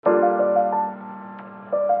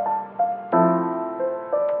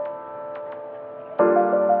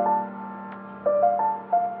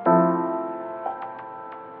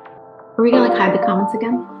hide the comments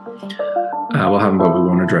again? We'll have them, but we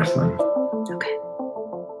won't address them. Okay.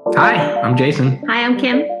 Hi, I'm Jason. Hi, I'm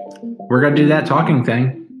Kim. We're going to do that talking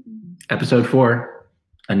thing. Episode 4,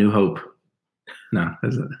 A New Hope. No,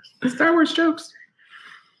 this is Star Wars jokes.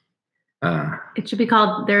 It should be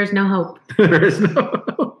called There Is No Hope. There is no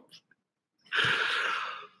hope.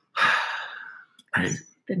 It's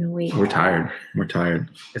been a week. We're tired.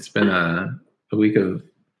 It's been a week of...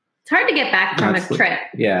 It's hard to get back from a trip.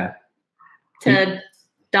 Yeah. To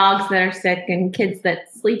dogs that are sick and kids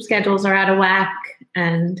that sleep schedules are out of whack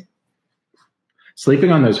and...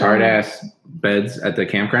 Sleeping on those hard-ass beds at the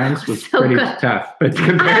campgrounds was So pretty good. tough. But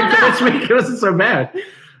compared to this week, it wasn't so bad.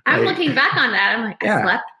 I'm Like, looking back on that. I'm like, Yeah. I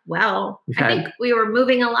slept well. We've I had- think we were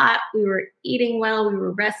moving a lot. We were eating well. We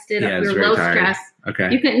were rested. Yeah, it we was were very low tired. stress.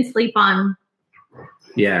 Okay. You couldn't sleep on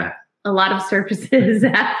Yeah. a lot of surfaces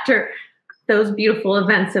after those beautiful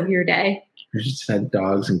events of your day. We just had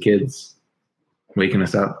dogs and kids waking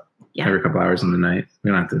us up Yeah. every couple hours in the night.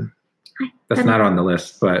 We don't have to. That's Good. not on the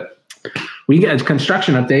list, but we get a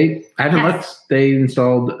construction update. I haven't Yes. looked. They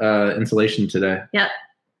installed insulation today. Yep.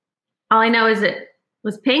 All I know is it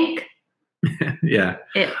was pink. Yeah.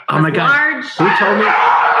 It Oh was my God. large. Who told me?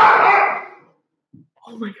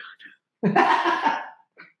 Oh my God.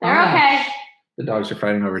 They're Ah. okay. The dogs are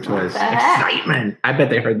fighting over toys. the heck? Excitement. I bet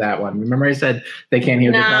they heard that one. Remember I said they can't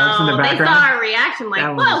hear the dogs in the No, they background? saw our reaction like, That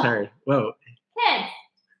one was whoa, heard. Whoa. kids.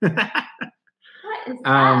 What is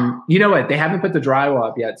that? You know what? They haven't put the drywall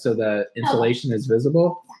up yet, so the insulation is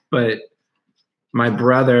visible. But my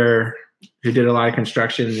brother, who did a lot of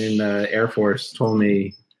construction in the Air Force, told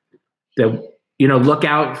me that, look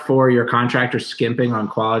out for your contractor skimping on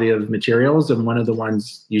quality of materials. And one of the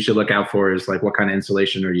ones you should look out for is like what kind of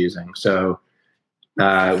insulation they're using. So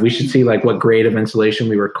we should see like what grade of insulation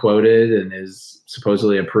we were quoted and is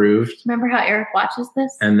supposedly approved. Remember how Eric watches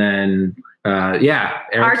this? And then, Eric,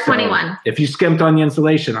 R21. so if you skimped on the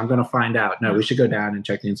insulation, I'm going to find out. No, we should go down and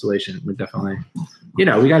check the insulation. We definitely, we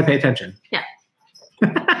got to pay attention. Yeah.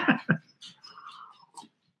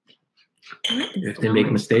 If they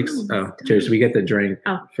make mistakes. Oh, cheers. We get the drink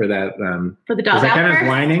for that. For the Is dog that kind of outburst?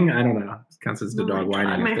 whining? I don't know. It counts as the Oh dog my God,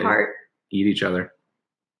 whining if my they heart. eat each other.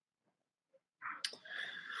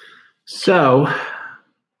 So,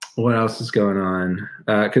 what else is going on?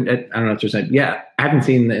 I don't know if there's any. Yeah, I haven't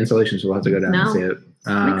seen the installation, so we'll have to go down and No. see it.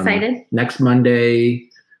 I'm excited. Next Monday,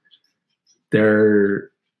 are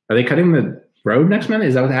they cutting the road next Monday?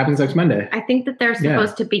 Is that what happens next Monday? I think that they're Yeah.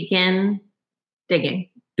 supposed to begin digging.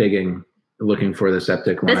 Digging, looking for the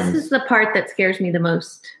septic This lines. is the part that scares me the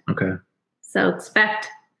most. Okay. So expect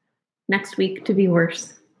next week to be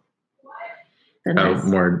worse than Oh, this.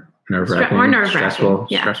 more nerve-wracking, More nerve-wracking, stressful,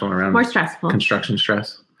 yeah. stressful around. More stressful. Construction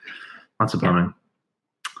stress. Lots of plumbing.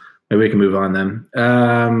 Maybe we can move on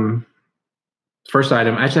then. First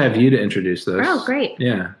item, I should have you to introduce this. Oh, great.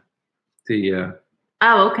 Yeah. The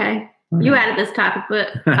Oh, okay. You added this topic,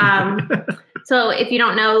 but so if you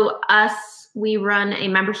don't know us, we run a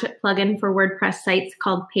membership plugin for WordPress sites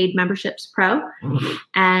called Paid Memberships Pro.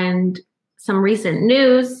 And some recent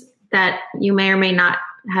news that you may or may not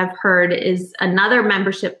have heard is another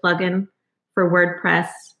membership plugin for WordPress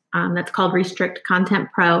that's called Restrict Content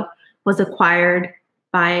Pro was acquired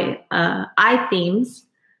by iThemes,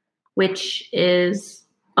 which is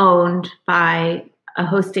owned by a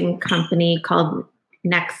hosting company called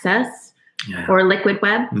Nexus or Liquid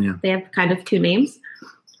Web. Yeah. They have kind of two names.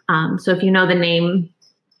 So if you know the name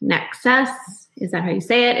Nexus, is that how you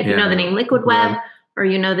say it? If you know the name Liquid Web or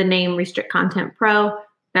you know the name Restrict Content Pro,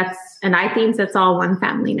 that's an iThemes, that's all one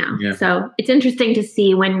family now. Yeah. So it's interesting to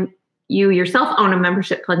see when you yourself own a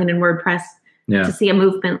membership plugin in WordPress to see a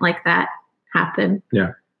movement like that happen.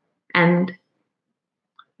 Yeah. And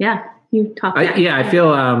you talk. I feel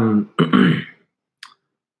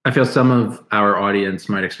I feel some of our audience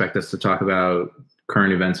might expect us to talk about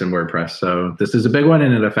current events in WordPress. So this is a big one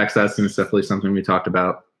and it affects us, and it's definitely something we talked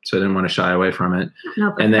about. So I didn't want to shy away from it. No,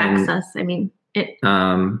 it and affects then- us. I mean, it.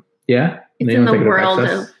 It's in the world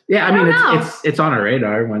of. I don't mean, know. it's on our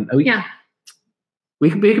radar. We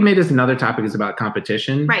can make this another topic is about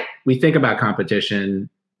competition. Right. We think about competition.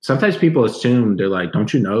 Sometimes people assume they're like,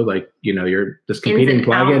 don't you know, like, this competing and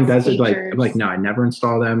plugin outs, does it. Like, features. I'm like, no, I never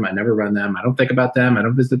install them. I never run them. I don't think about them. I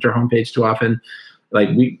don't visit their homepage too often. Like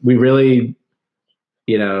we really,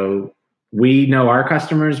 we know our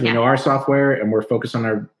customers, we know our software, and we're focused on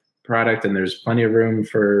our product, and there's plenty of room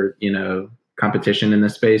for, competition in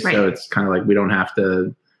this space. Right. So it's kind of like, we don't have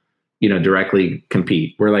to, directly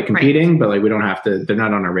compete. We're like competing, but like, we don't have to, they're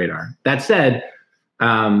not on our radar. That said,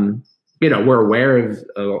 we're aware of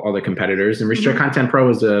all the competitors, and Restrict Content Pro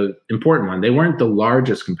is a important one. They weren't the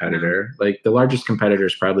largest competitor. Like the largest competitor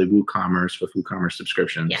is probably WooCommerce with WooCommerce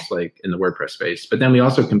subscriptions, like in the WordPress space. But then we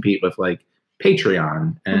also compete with like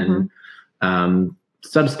Patreon and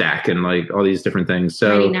Substack and like all these different things.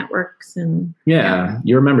 So Mighty Networks and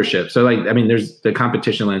your membership. So like, I mean, the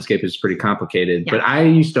competition landscape is pretty complicated, but I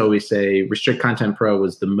used to always say Restrict Content Pro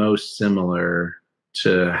was the most similar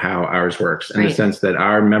to how ours works in the sense that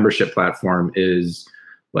our membership platform is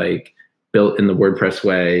like built in the WordPress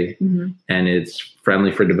way and it's friendly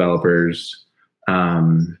for developers.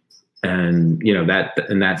 And that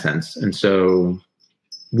in that sense. And so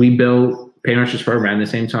we built Paid Memberships Pro around the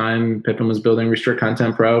same time Pippin was building Restrict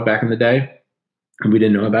Content Pro back in the day. And we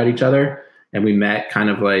didn't know about each other. And we met kind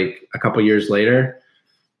of like a couple years later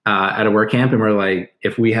at a WordCamp, and we're like,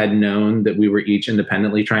 if we had known that we were each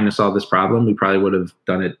independently trying to solve this problem, we probably would have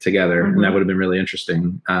done it together, and that would have been really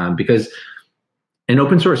interesting. Because in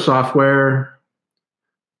open source software,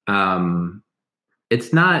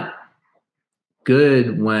 it's not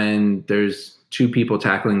good when there's two people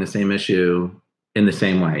tackling the same issue in the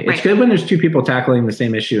same way. It's good when there's two people tackling the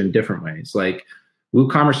same issue in different ways. Like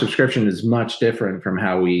WooCommerce subscription is much different from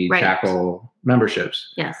how we tackle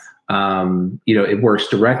memberships. Yes. It works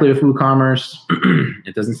directly with WooCommerce.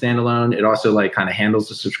 It doesn't stand alone. It also like kind of handles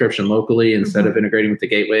the subscription locally instead of integrating with the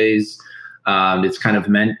gateways. It's kind of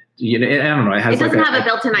meant, I don't know. It doesn't have a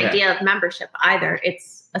built-in idea of membership either.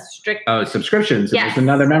 It's a strict. Oh, it's subscriptions. Yes. It's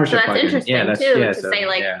another membership. So that's interesting too, to say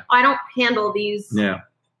like, I don't handle these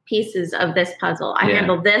pieces of this puzzle. I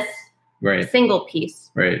handle this single piece.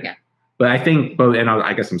 Right. Yeah. But I think both, and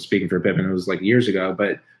I guess I'm speaking for Pippin, it was like years ago,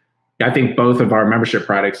 but I think both of our membership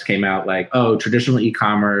products came out like, oh, traditional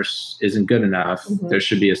e-commerce isn't good enough. There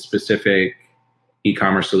should be a specific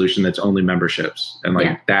e-commerce solution that's only memberships. And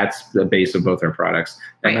like, that's the base of both our products.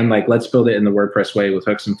 And then like, let's build it in the WordPress way with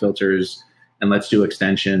hooks and filters, and let's do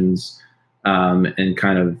extensions. And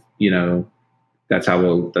kind of, that's how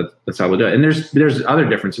we'll do it. And there's other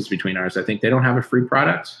differences between ours. I think they don't have a free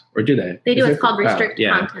product, or do they? They do. It's called Restrict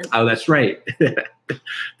Content. Oh, that's right.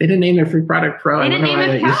 They didn't name their free product Pro. They didn't name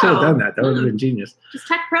it Pro. You should have done that. That would have been genius. Just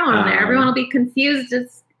Tech Pro on there. Everyone will be confused.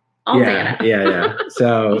 It's all data. Yeah.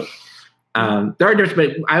 So there are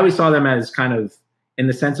different, but I always saw them as kind of in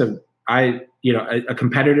the sense of a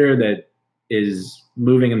competitor that is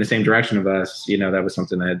moving in the same direction of us. That was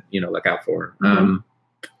something that look out for.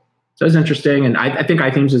 So it's interesting, and I think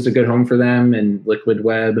iThemes is a good home for them, and Liquid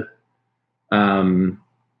Web. I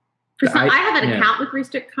have an account with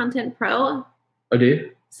Restrict Content Pro. Oh, do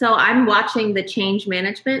you? So I'm watching the change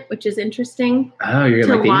management, which is interesting. Oh, you're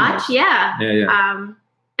to like watch, yeah. And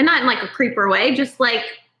not in like a creeper way, just like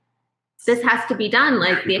this has to be done.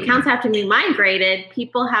 Like the accounts have to be migrated.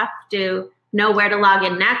 People have to know where to log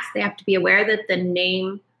in next. They have to be aware that the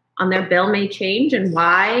name on their bill may change and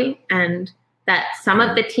why, and that some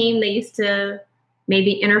of the team they used to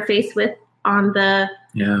maybe interface with on the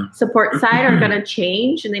support side are going to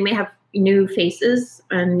change, and they may have new faces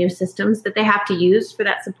and new systems that they have to use for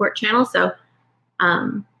that support channel. So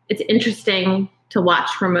it's interesting to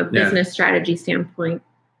watch from a business strategy standpoint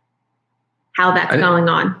how that's going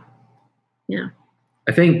on. Yeah.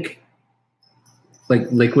 I think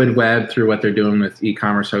like Liquid Web, through what they're doing with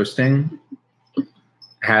e-commerce hosting,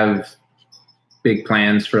 have big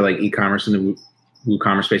plans for like e-commerce in the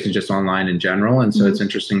WooCommerce space and just online in general. And so it's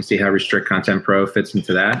interesting to see how Restrict Content Pro fits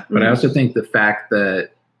into that. But I also think the fact that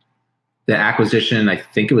the acquisition, I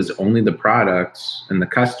think it was only the products and the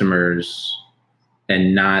customers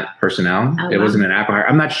and not personnel. It wasn't an acqui-hire.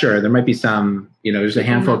 I'm not sure. There might be some, there's a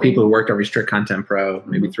handful of people who worked on Restrict Content Pro,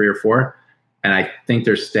 maybe 3 or 4. And I think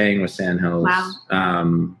they're staying with Sandhills.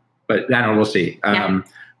 Wow. But I don't know, we'll see.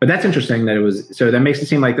 But that's interesting that it was, so that makes it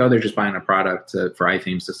seem like, they're just buying a product for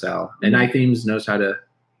iThemes to sell. And iThemes knows how to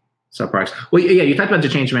sell products. Well, yeah, you talked about the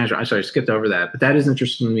change management. I'm sorry, I skipped over that. But that is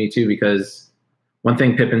interesting to me too, because one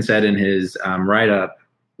thing Pippin said in his write-up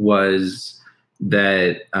was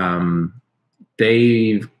that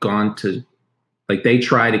they've gone to, like, they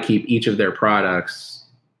try to keep each of their products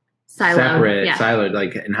separate, siloed,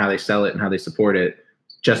 like, and how they sell it and how they support it,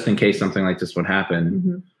 just in case something like this would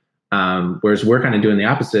happen. Whereas we're kind of doing the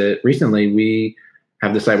opposite. Recently, we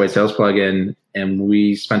have the site-wide sales plugin, and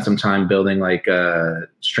we spent some time building like a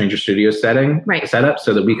Stranger Studio setup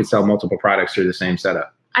so that we could sell multiple products through the same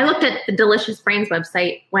setup. I looked at the Delicious Brains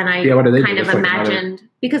website when I kind of imagined,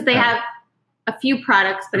 because they have a few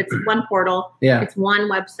products, but it's one portal. It's one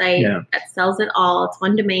website that sells it all. It's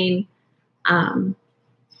one domain. And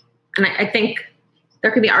I think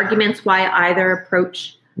there could be arguments why either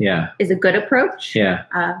approach is a good approach.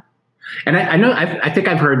 And I know, I think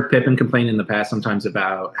I've heard Pippin complain in the past sometimes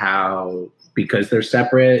about how, because they're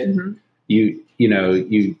separate, Mhm.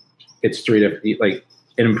 it's three different, like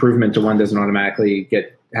an improvement to one doesn't automatically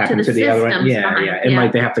happen the to the other one. systems Yeah. behind, Yeah. And yeah.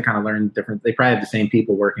 like, they have to kind of learn different, they probably have the same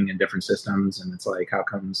people working in different systems. And it's like, how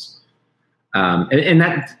comes, and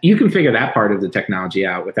that you can figure that part of the technology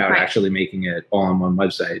out without Right. actually making it all on one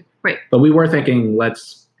website. Right. But we were thinking,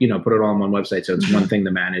 let's, put it all on one website. So it's Mhm. one thing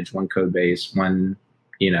to manage, one code base, one,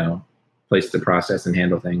 place to process and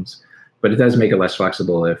handle things. But it does make it less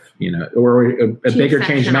flexible if, or a bigger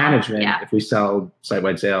change sectional, management. yeah. If we sell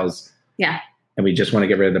site-wide sales, Yeah. and we just want to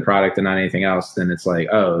get rid of the product and not anything else, then it's like,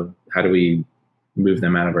 oh, how do we move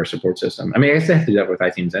them out of our support system? I mean, I guess they have to do that with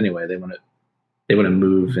iThemes anyway. They want to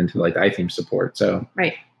move into like the iThemes support. So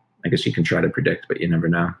Right. I guess you can try to predict, but you never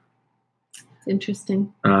know. It's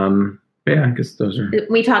interesting. Yeah, I guess those are.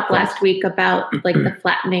 We talked last week about like the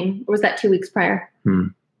flattening. Or was that 2 weeks prior?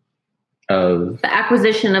 Of The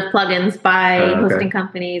acquisition of plugins by okay. hosting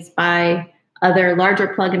companies, by other larger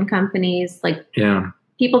plugin companies, like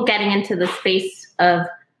people getting into the space of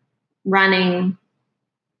running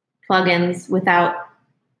plugins without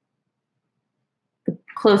the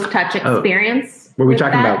close touch experience. Were we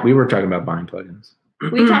talking about? We were talking about buying plugins.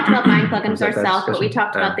 We talked about buying plugins Was that ourselves, but we discussion?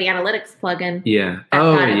 talked about the analytics plugin Yeah. that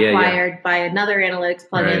got yeah. acquired by another analytics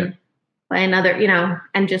plugin, Right. by another,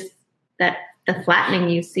 and just that the flattening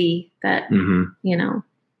you see that, Mm-hmm.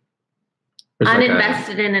 There's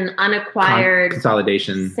uninvested in and unacquired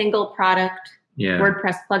consolidation. single product Yeah.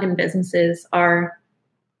 WordPress plugin businesses are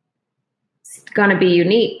going to be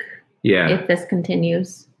unique Yeah. if this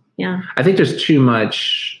continues. Yeah. I think there's too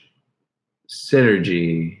much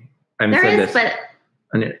synergy. I haven't There said is, this. but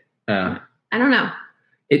I don't know.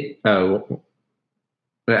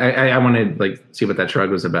 I want to like see what that shrug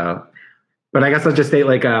was about, but I guess I'll just state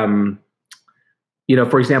like,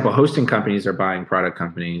 for example, hosting companies are buying product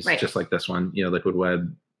companies, Right. just like this one, Liquid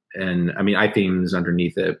Web, and I mean iThemes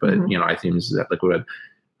underneath it, but Mhm. iThemes is at Liquid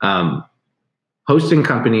Web. Hosting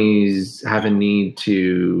companies have a need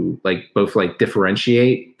to both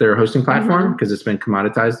differentiate their hosting platform because it's been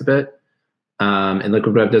commoditized a bit. And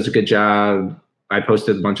Liquid Web does a good job. I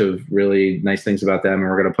posted a bunch of really nice things about them, and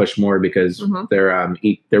we're going to push more because their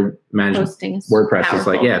management Hosting is WordPress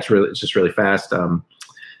powerful. is it's just really fast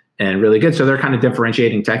and really good. So they're kind of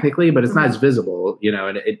differentiating technically, but it's not as visible,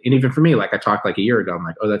 And even for me, I talked a year ago, I'm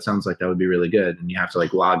like, oh, that sounds like that would be really good, and you have to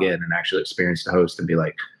log in and actually experience the host and be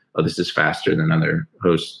like, oh, this is faster than other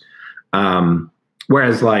hosts.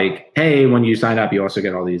 Whereas hey, when you sign up, you also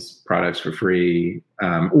get all these products for free,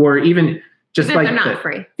 or even just Even if they're not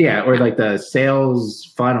free. Yeah, or the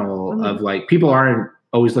sales funnel of people aren't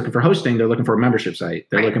always looking for hosting; they're looking for a membership site.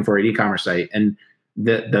 They're looking for an e-commerce site, and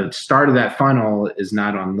the start of that funnel is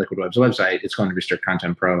not on Liquid Web's website. It's going to Restrict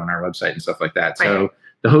Content Pro on our website and stuff like that. Right. So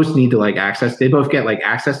the hosts need to access. They both get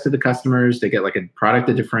access to the customers. They get a product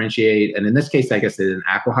to differentiate, and in this case, I guess they didn't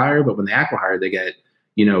acqui-hire, but when they acqui-hire, they get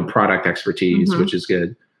product expertise, which is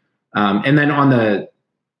good. And then on the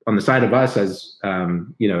side of us as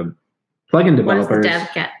plugin developers, What does the dev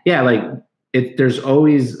get? Yeah, there's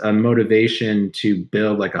always a motivation to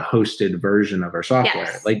build a hosted version of our software.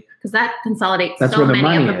 Yes. Because that consolidates that's so where the many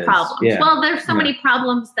money of the is. problems. Yeah. Well, there's so many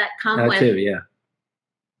problems that come with too, yeah.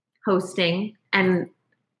 hosting and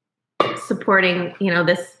supporting,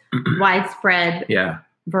 this widespread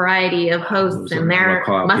variety of hosts and their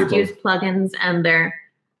must-use plugins and their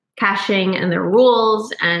caching and their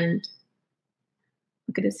rules. And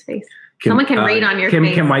look at his face. Someone can read on your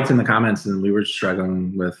face. Kim White's in the comments, and we were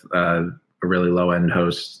struggling with a really low-end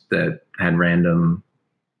host that had random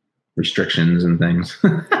restrictions and things.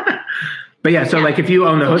 But yeah, so if you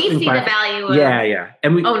own the hosting platform, we see the value of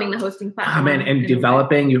and owning the hosting platform. And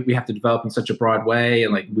developing, we have to develop in such a broad way,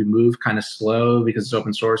 and we move kind of slow because it's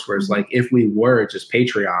open source. Whereas if we were just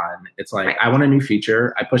Patreon, it's I want a new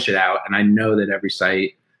feature, I push it out, and I know that every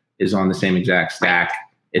site is on the same exact stack. Right.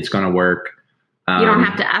 It's going to work. You don't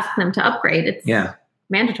have to ask them to upgrade. It's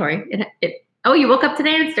mandatory. You woke up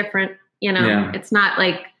today and it's different. It's not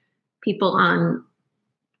like people on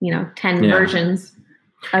 10 versions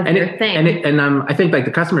of your thing. And I think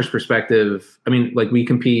the customer's perspective, I mean, we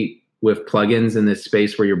compete with plugins in this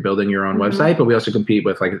space where you're building your own website, but we also compete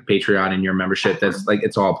with Patreon and your membership. That's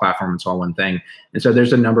it's all a platform, it's all one thing. And so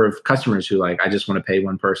there's a number of customers who I just want to pay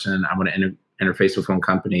one person, I want to interface with one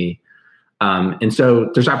company. And so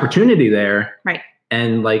there's opportunity there. Right.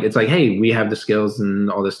 And it's hey, we have the skills and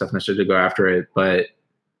all this stuff necessary to go after it. But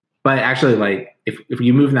But actually, like if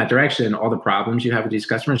you move in that direction, all the problems you have with these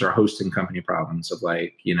customers are hosting company problems of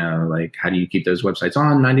like, like how do you keep those websites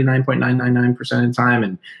on 99.999% of the time?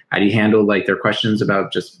 And how do you handle like their questions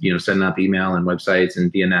about just, setting up email and websites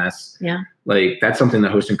and DNS? Yeah. Like that's something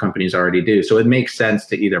that hosting companies already do. So it makes sense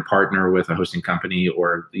to either partner with a hosting company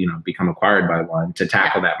or, become acquired by one to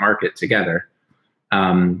tackle that market together.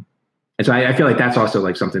 And so I feel like that's also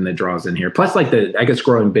like something that draws in here. Plus, like I guess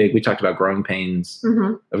growing big, we talked about growing pains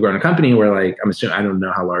of growing a company where like, I'm assuming, I don't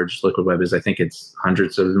know how large Liquid Web is. I think it's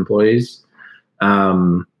hundreds of employees.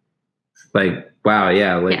 Like, wow.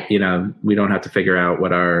 Yeah. Like, we don't have to figure out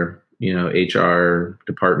what our, HR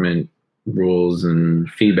department rules and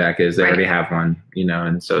feedback is. They already have one,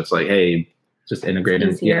 and so it's like, hey, just integrate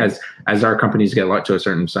it. Yeah, as our companies get to a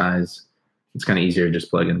certain size, it's kind of easier to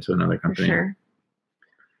just plug into another company. For sure.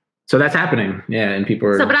 So that's happening. Yeah. And people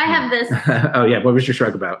are. So, but I have this. Oh, yeah. What was your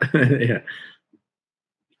shrug about? Yeah.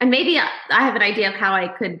 And maybe I have an idea of how I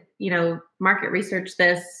could, market research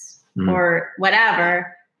this or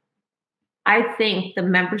whatever. I think the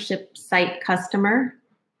membership site customer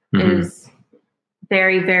is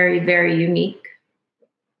very, very, very unique.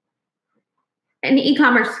 And the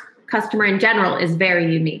e-commerce customer in general is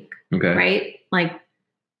very unique. Okay. Right? Like,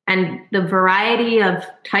 and the variety of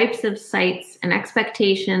types of sites and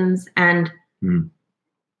expectations and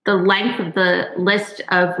the length of the list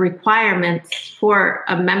of requirements for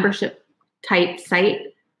a membership type site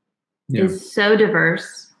is so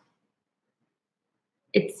diverse.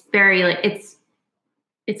 It's very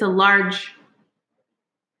it's a large,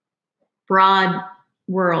 broad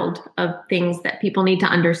world of things that people need to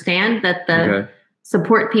understand, that the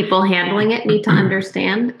support people handling it need to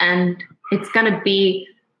understand. And it's going to be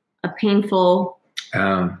a painful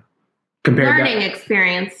learning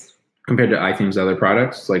experience. Compared to iTheme's other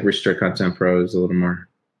products, like Restrict Content Pro is a little more.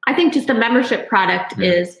 I think just a membership product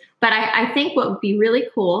is, but I think what would be really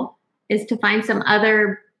cool is to find some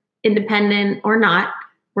other independent or not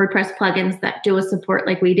WordPress plugins that do a support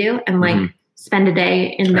like we do and like spend a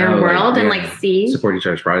day in their world and like see. Support each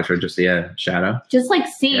other's products or just, shadow. Just like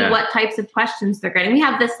see what types of questions they're getting. We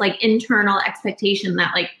have this like internal expectation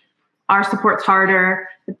that like our support's harder,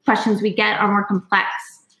 the questions we get are more complex,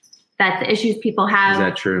 that the issues people have. Is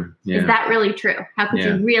that true? Yeah. Is that really true? How could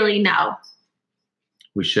you really know?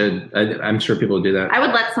 We should. I'm sure people do that. I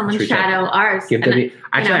would let someone shadow ours. Actually,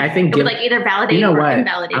 I think it would like either validate or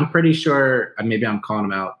invalidate. I'm pretty sure. Maybe I'm calling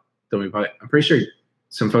them out. I'm pretty sure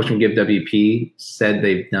some folks from Give WP said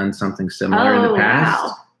they've done something similar in the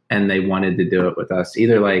past, and they wanted to do it with us.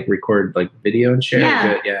 Either like record like video and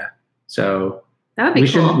share it. Yeah. So that would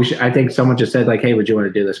be cool. We should. I think someone just said like, "Hey, would you want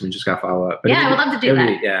to do this?" And we just got to follow up. But I would love to do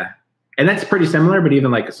that. And that's pretty similar, but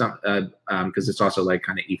even like some because it's also like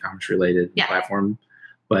kind of e-commerce related platform.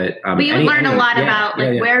 But you would learn a lot about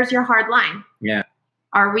like where's your hard line? Yeah.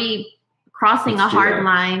 Are we crossing a hard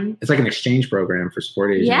line? It's like an exchange program for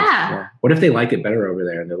support agents. Yeah. What if they like it better over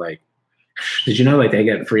there and they're like, did you know like they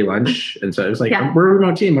get free lunch? And so it was like, we're a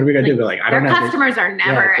remote team. What are we gonna do? They're like, I don't know. Their customers are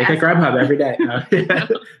never. They get Grubhub every day.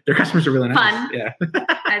 Their customers are really nice. Fun. Yeah.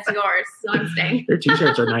 As yours. So I'm staying. Their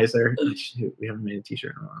t-shirts are nicer. Shoot, we haven't made a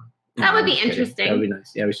t-shirt in a while. That would be interesting. That would be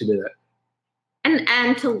nice. Yeah, we should do that.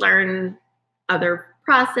 And to learn other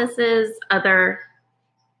processes, other,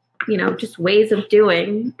 just ways of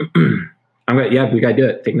doing. We gotta do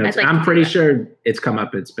it. Take notes. I'm pretty sure it's come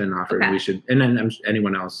up. It's been offered. Okay. We should. And then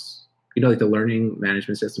anyone else, like the learning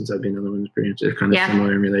management systems. That'd be another one. Pretty much kind of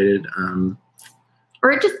similar and related.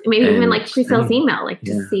 Or just maybe even like pre-sales email, like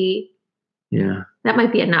to see. Yeah. That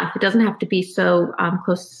might be enough. It doesn't have to be so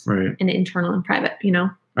close and internal and private.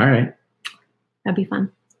 All right. That'd be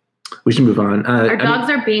fun. We should move on. Our dogs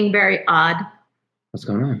are being very odd. What's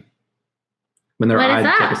going on? When they're odd,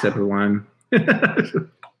 take a sip of wine.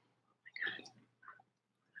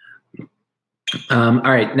 All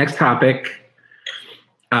right, next topic.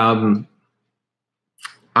 I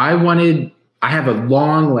have a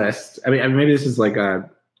long list. I mean, maybe this is like a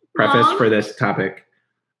preface for this topic.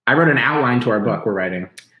 I wrote an outline to our book we're writing.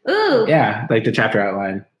 Ooh. Yeah, like the chapter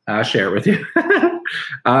outline. I'll share it with you.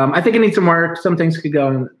 I think it needs some work. Some things could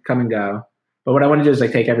come and go. But what I want to do is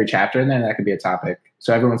like take every chapter and then that could be a topic.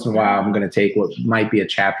 So every once in a while, I'm going to take what might be a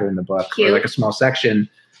chapter in the book or like a small section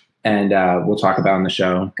and we'll talk about on the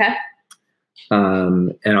show. Okay.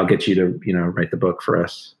 And I'll get you to, write the book for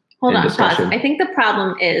us. Hold on, pause. I think the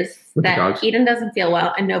problem is that Eden doesn't feel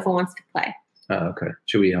well and Nova wants to play. Oh, okay.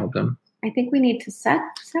 Should we help them? I think we need to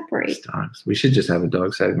separate. Dogs. We should just have a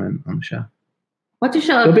dog segment on the show. What to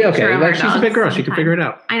show? It'll be okay. Like she's a big girl. She can figure it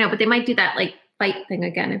out. I know, but they might do that like fight thing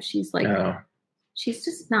again if she's like, she's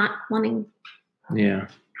just not wanting. Yeah.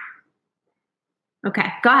 Okay,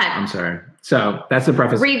 go ahead. I'm sorry. So that's the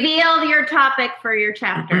preface. Reveal your topic for your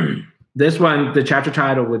chapter. This one, the chapter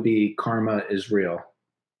title would be Karma is Real.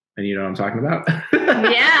 And you know what I'm talking about?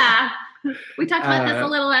 Yeah. We talked about this a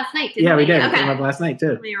little last night, didn't we? Yeah, we did. Okay. It came up last night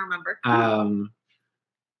too. Let me remember.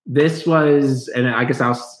 This was, and I guess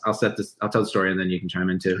I'll tell the story and then you can chime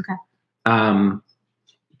in too. Okay.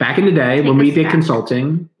 Back in the day when we did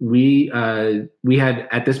consulting, we had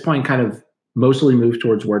at this point kind of mostly moved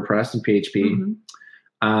towards WordPress and PHP.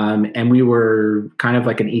 And we were kind of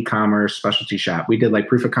like an e-commerce specialty shop. We did like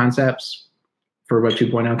proof of concepts for Web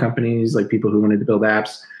 2.0 companies, like people who wanted to build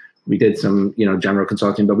apps. We did some, general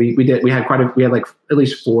consulting, but we had like at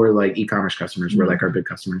least 4 like e-commerce customers were like our big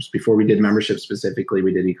customers. Before we did membership specifically,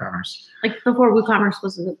 we did e-commerce. Like before WooCommerce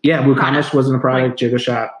was WooCommerce wasn't a product. Jiggle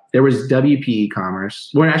Shop. There was WP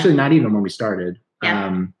e-commerce. Well, actually not even when we started.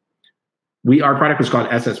 Yeah. Our product was called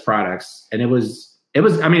SS Products, and it was,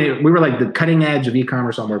 I mean, we were like the cutting edge of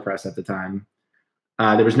e-commerce on WordPress at the time.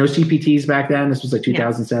 There was no CPTs back then. This was like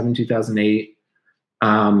 2007, 2008.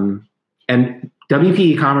 And WP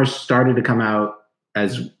e-commerce started to come out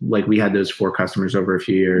as like we had those 4 customers over a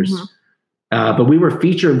few years. But we were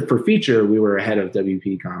we were ahead of WP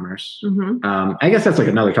e-commerce. I guess that's like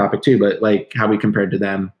another topic too, but like how we compared to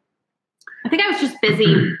them. I think I was just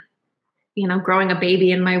busy, growing a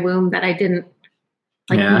baby in my womb that I didn't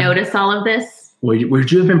notice all of this.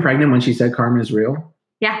 Would you have been pregnant when she said karma is real?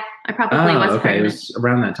 Yeah, I probably was pregnant. It was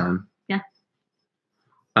around that time. Yeah.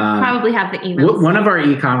 Probably have the emails. One of our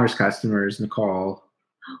e-commerce customers, Nicole,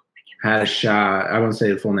 had a shop. I won't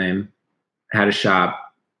say the full name. Had a shop.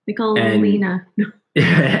 Nicolina.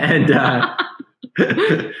 And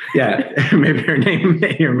yeah, maybe her name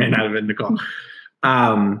may or may not have been Nicole.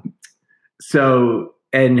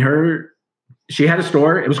 She had a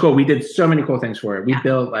store. It was cool. We did so many cool things for it. We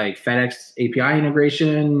built like FedEx API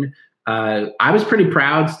integration. I was pretty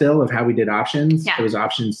proud still of how we did options. It was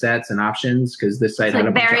option sets and options because this site had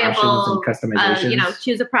a bunch of options and customizations.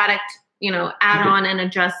 Choose a product, add on and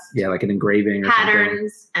adjust. Yeah, like an engraving or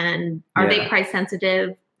patterns something. And are they price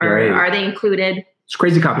sensitive or are they included? It's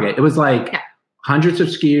crazy complicated. It was like hundreds of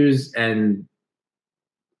SKUs and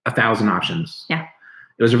 1,000 options. Yeah.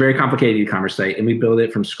 It was a very complicated e-commerce site, and we built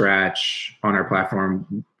it from scratch on our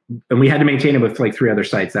platform. And we had to maintain it with like 3 other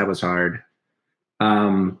sites. That was hard.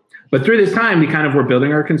 But through this time, we kind of were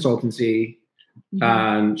building our consultancy.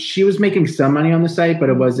 She was making some money on the site, but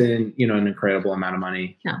it wasn't, an incredible amount of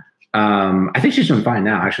money. No. I think she's doing fine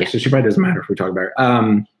now, actually. So she probably doesn't matter if we talk about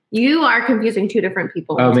her. You are confusing 2 different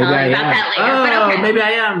people. Oh, maybe I am. About that later, but okay. Maybe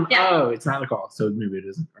I am. Yeah. Oh, it's not Nicole. So maybe it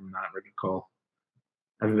isn't. I'm not Nicole.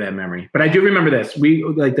 I have a bad memory, but I do remember this. We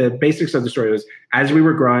like the basics of the story was as we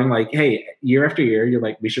were growing, like, hey, year after year, you're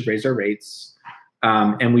like, we should raise our rates.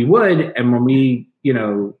 And we would. And when we,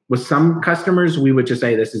 with some customers, we would just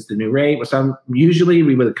say, this is the new rate. With some, usually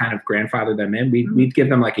we would kind of grandfather them in. We'd give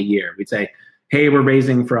them like a year. We'd say, hey, we're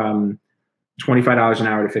raising from $25 an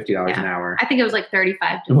hour to $50 an hour. I think it was like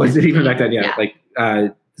 35. Was it even back then? Yeah. Like,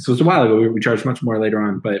 this was a while ago. We charged much more later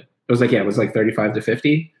on, but it was like 35 to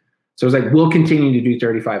 50. So it was like, we'll continue to do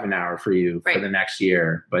 35 an hour for you for the next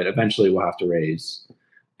year, but eventually we'll have to raise.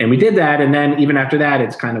 And we did that. And then even after that,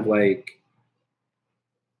 it's kind of like,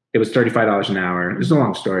 it was $35 an hour. It was a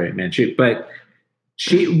long story, man. But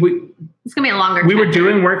it's going to be a longer We were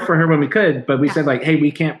doing work for her when we could, but we said like, hey, we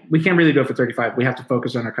can't really do it for 35. We have to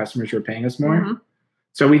focus on our customers who are paying us more.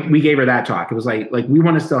 So we gave her that talk. It was like we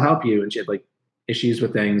want to still help you. And she had like issues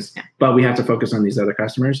with things, but we have to focus on these other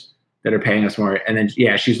customers that are paying us more. And then,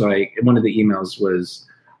 she's like, one of the emails was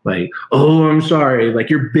like, oh, I'm sorry. Like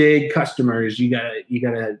your big customers, you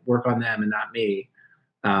gotta work on them and not me.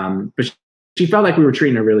 But she felt like we were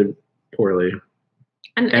treating her really poorly.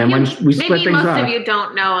 And when we split things off. Maybe most of you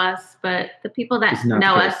don't know us, but the people that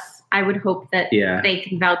know us, I would hope that they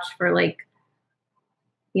can vouch for like,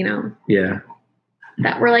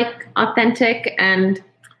 that we're like authentic and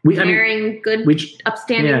good,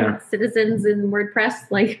 upstanding citizens in WordPress.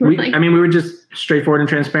 We were just straightforward and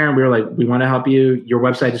transparent. We were like, we want to help you. Your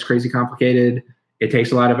website is crazy complicated. It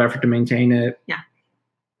takes a lot of effort to maintain it. Yeah.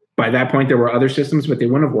 By that point, there were other systems, but they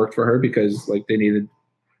wouldn't have worked for her because like they needed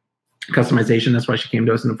customization. That's why she came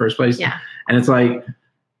to us in the first place. Yeah. And it's like,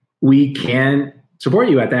 we can support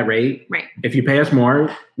you at that rate. Right. If you pay us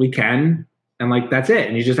more, we can. And like, that's it.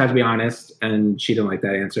 And you just have to be honest. And she didn't like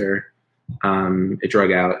that answer. It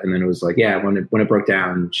drug out. And then it was like, when it broke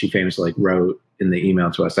down, she famously like wrote in the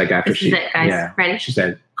email to us, like after Ready? She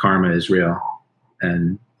said, karma is real.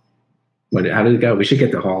 And how did it go? We should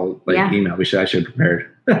get the whole email. I should have prepared.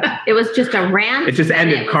 It was just a rant. It just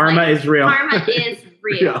ended. Karma is real. Karma is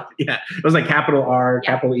real. Yeah. It was like capital R,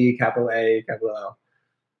 Yeah. capital E, capital A, capital L.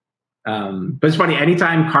 But it's funny,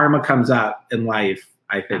 anytime karma comes up in life,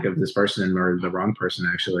 I think of this person or the wrong person,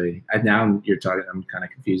 actually. Now you're talking, I'm kind of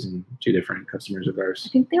confusing two different customers of ours. I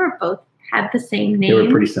think they were both had the same name. They were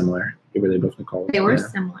pretty similar. Were they both Nicole? They were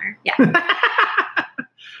similar. Yeah.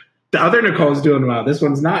 The other Nicole's doing well. This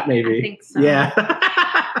one's not, maybe. I think so. Yeah.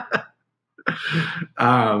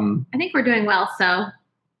 I think we're doing well. So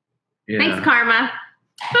yeah. thanks, karma.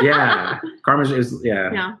 Yeah. Karma is,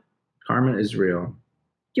 Yeah. Karma is real. Do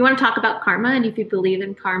you want to talk about karma and if you believe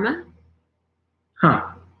in karma? Huh.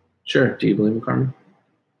 Sure. Do you believe in karma?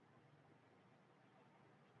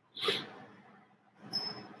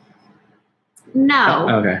 No.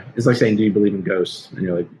 Oh, okay. It's like saying, do you believe in ghosts? And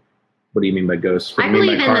you're like, what do you mean by ghosts? What I do you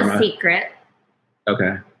mean believe by in karma? The Secret.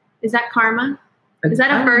 Okay. Is that karma? Is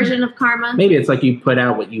that a version of karma? Maybe it's like you put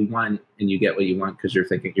out what you want and you get what you want because you're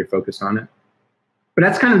thinking, you're focused on it. But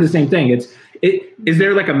that's kind of the same thing. Is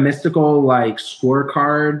there like a mystical like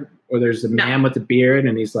scorecard, or there's a man with a beard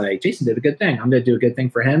and he's like, Jason did a good thing, I'm going to do a good thing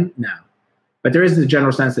for him? No. But there is the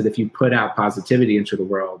general sense that if you put out positivity into the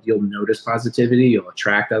world, you'll notice positivity, you'll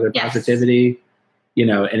attract other positivity, you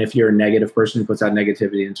know, and if you're a negative person who puts out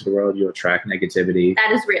negativity into the world, you'll attract negativity.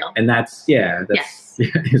 That is real. And that's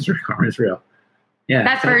karma is real. Yeah.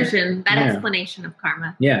 That version, that explanation of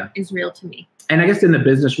karma is real to me. And I guess in the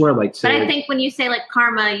business world, like, but I think when you say like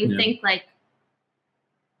karma, you think like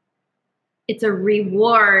it's a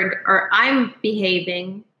reward, or I'm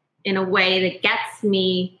behaving in a way that gets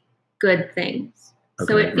me good things.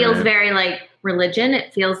 So it feels very like religion.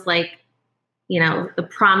 It feels like, you know, the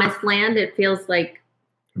promised land. It feels like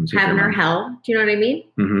heaven or hell. Do you know what I mean?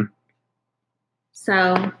 Mm-hmm.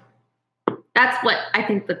 So that's what I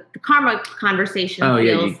think the karma conversation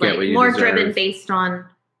feels like, more driven based on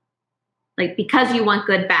like, because you want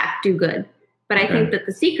good back, do good. But I think that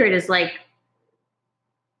The Secret is like,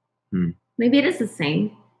 maybe it is the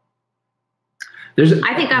same.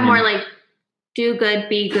 I think I'm more like, do good,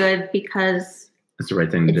 be good, because it's the right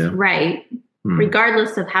thing to do. Right.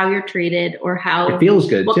 Regardless of how you're treated or how it feels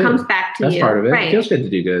good. What comes back to you. That's part of it. Right. It feels good to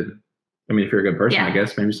do good. I mean, if you're a good person, I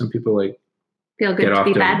guess maybe some people like feel good get to off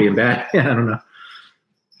be bad. being bad. Yeah, I don't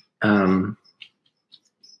know.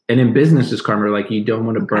 And in business is karma, like you don't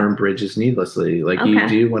want to burn bridges needlessly. Like you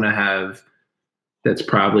do want to have, that's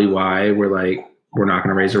probably why we're like, we're not going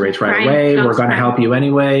to raise the rates right away. We're going to help you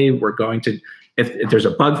anyway. We're going to, if there's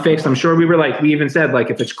a bug fix, I'm sure we even said like,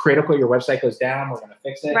 if it's critical, your website goes down, we're going to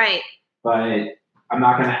fix it. Right. But I'm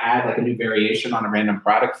not going to add like a new variation on a random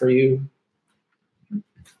product for you.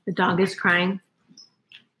 The dog is crying.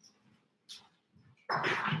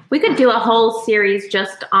 We could do a whole series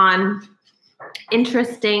just on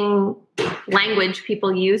interesting language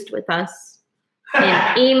people used with us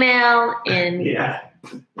in email, in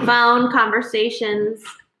phone conversations,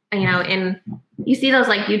 you know, you see those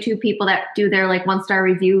like YouTube people that do their like 1-star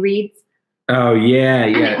review reads. Oh yeah.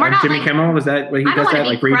 Jimmy like, Kimmel, was that what he does that?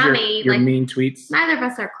 Like read your mean tweets? Neither of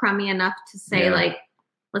us are crummy enough to say like,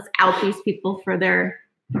 let's out these people for their,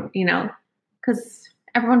 you know, because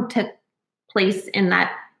everyone took place in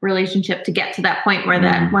that relationship to get to that point where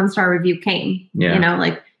that 1-star review came. You know,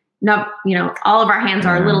 like no, you know, all of our hands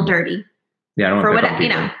are a little dirty. Yeah, I don't want to pick on people.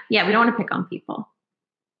 You know, we don't want to pick on people.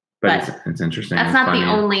 But it's interesting. That's not the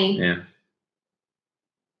only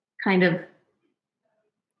kind of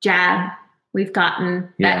jab we've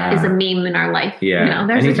gotten that is a meme in our life. Yeah. You know,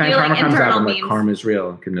 there's anytime karma comes out, I'm memes. like, karma is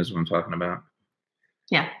real. Goodness, what I'm talking about.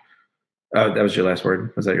 Yeah. Oh, that was your last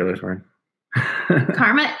word. Was that your last word?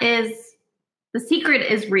 Karma is, The Secret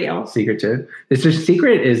is real. Secret too. It's just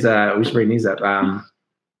Secret is, we should bring these up.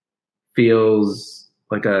 Feels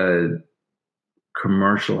like a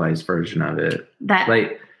commercialized version of it. That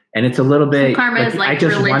like, and it's a little bit. So karma is like I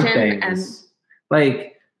just religion want things.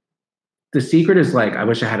 Like The Secret is like, I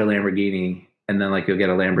wish I had a Lamborghini, and then like you'll get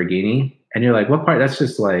a Lamborghini, and you're like, what part? That's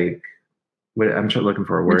just like, I'm looking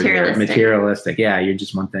for a word. Materialistic. Yeah, you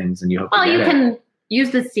just want things, and you hope. Well, you can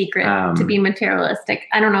use The Secret to be materialistic.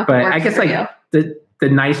 I don't know if but it works I guess for like you. the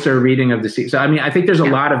nicer reading of The Secret. So I mean, I think there's a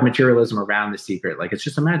lot of materialism around The Secret. Like it's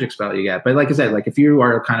just a magic spell you get. But like I said, like if you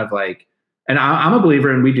are kind of like, and I'm a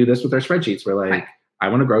believer, and we do this with our spreadsheets. We're like, I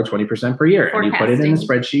want to grow 20% per year, and you put it in a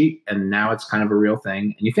spreadsheet, and now it's kind of a real thing,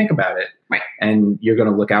 and you think about it, and you're going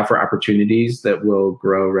to look out for opportunities that will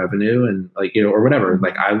grow revenue, and like, you know, or whatever.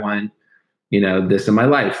 Like I want, you know, this in my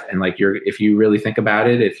life, and like if you really think about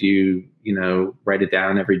it, if you know, write it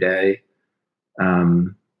down every day,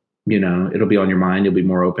 you know, it'll be on your mind. You'll be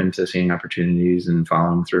more open to seeing opportunities and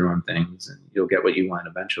following through on things, and you'll get what you want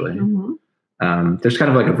eventually. There's kind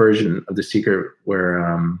of like a version of The Secret where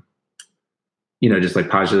just like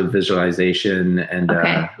positive visualization and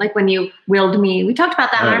like when you willed me. We talked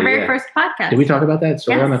about that on our very first podcast. Did we talk about that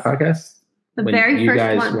story on the podcast? The very first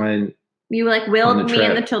guys one. Went you like willed me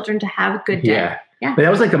and the children to have a good day. Yeah. But that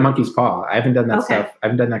was like the monkey's paw. I haven't done that stuff. I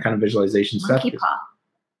haven't done that kind of visualization stuff. Monkey paw.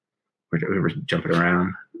 We're jumping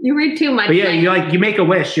around. You read too much. But yeah, you make a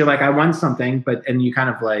wish. You're like, I want something, and you kind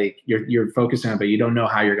of like you're focusing on it, but you don't know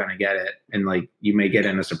how you're gonna get it. And like you may get it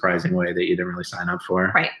in a surprising way that you didn't really sign up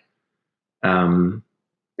for. Right.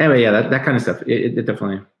 Anyway, that kind of stuff. It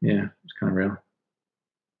definitely, it's kind of real.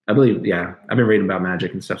 I believe, I've been reading about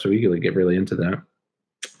magic and stuff, so we could like, get really into that.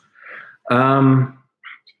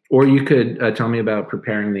 Or you could tell me about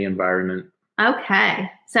preparing the environment. Okay.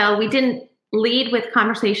 So we didn't lead with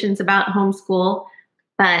conversations about homeschool,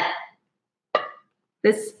 but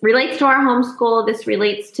this relates to our homeschool. This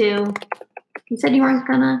relates to, you said you we're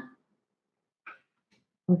gonna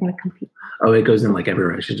compete. Oh, it goes in like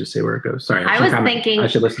everywhere. I should just say where it goes. Sorry. I was thinking,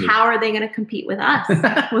 how are they going to compete with us?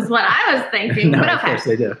 Was what I was thinking. No, but okay. Of course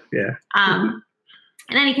they do. Yeah.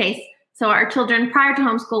 In any case, so our children prior to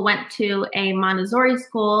homeschool went to a Montessori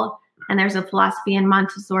school, and there's a philosophy in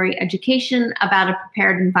Montessori education about a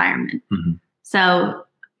prepared environment. Mm-hmm. So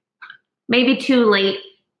maybe too late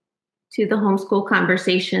to the homeschool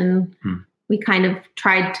conversation. We kind of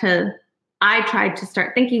I tried to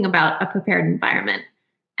start thinking about a prepared environment.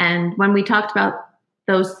 And when we talked about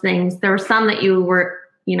those things, there were some that you were,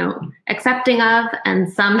 accepting of,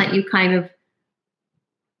 and some that you kind of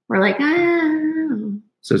were like,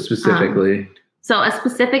 So specifically? So a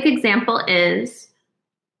specific example is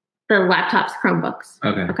the laptops, Chromebooks.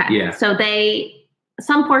 Okay. Yeah. So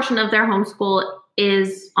some portion of their homeschool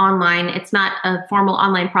is online. It's not a formal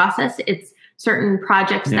online process. It's certain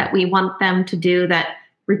projects that we want them to do that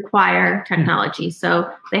require technology. So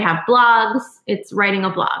they have blogs, it's writing a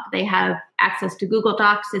blog. They have access to Google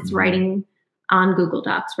Docs, it's writing on Google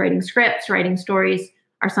Docs, writing scripts, writing stories.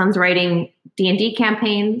 Our son's writing D&D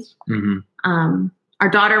campaigns. Our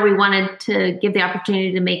daughter, we wanted to give the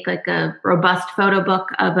opportunity to make like a robust photo book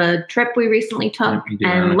of a trip we recently took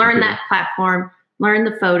and learn that platform, learn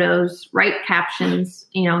the photos, write captions,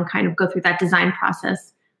 and kind of go through that design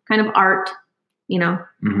process, kind of art,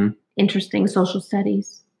 interesting social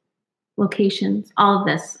studies, locations, all of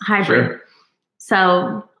this hybrid. Sure.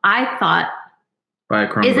 So I thought,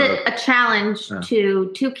 is it a challenge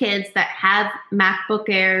to two kids that have MacBook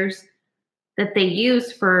Airs that they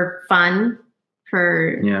use for fun,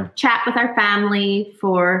 for chat with our family,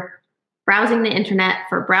 for browsing the internet,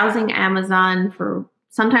 for browsing Amazon, for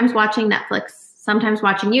sometimes watching Netflix, sometimes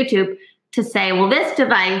watching YouTube, to say, well, this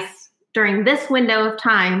device during this window of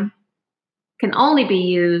time can only be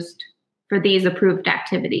used for these approved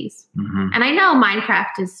activities. And I know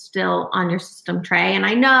Minecraft is still on your system tray, and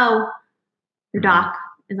I know your dock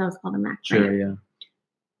is always called a Mac. Sure, right? yeah.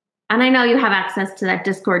 And I know you have access to that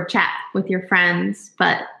Discord chat with your friends,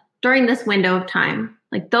 but during this window of time,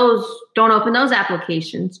 like those, don't open those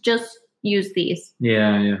applications, just use these.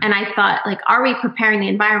 Yeah. And I thought, like, are we preparing the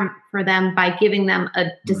environment for them by giving them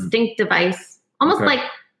a distinct device? Almost like,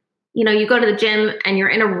 you go to the gym and you're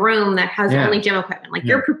in a room that has only gym equipment. Like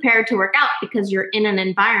you're prepared to work out because you're in an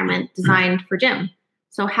environment designed for gym.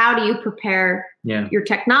 So how do you prepare your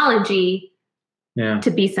technology to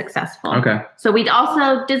be successful? Okay. So we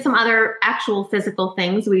also did some other actual physical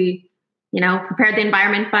things. We, prepared the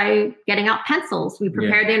environment by getting out pencils. We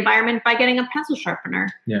prepared the environment by getting a pencil sharpener.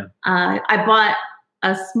 Yeah. I bought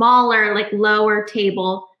a smaller, like lower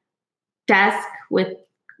table desk with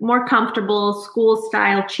more comfortable school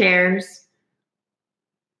style chairs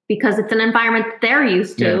because it's an environment they're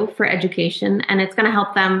used to for education, and it's going to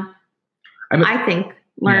help them, I think,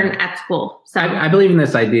 learn at school. So I believe in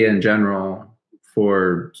this idea in general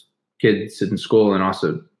for kids in school, and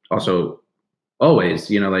also always,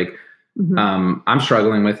 I'm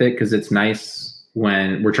struggling with it because it's nice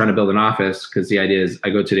when we're trying to build an office, because the idea is I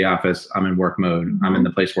go to the office, I'm in work mode, I'm in the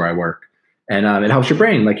place where I work. And it helps your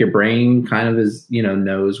brain. Like your brain kind of is,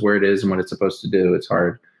 knows where it is and what it's supposed to do. It's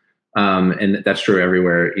hard. And that's true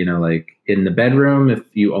everywhere. Like in the bedroom, if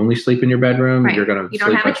you only sleep in your bedroom, you're going to sleep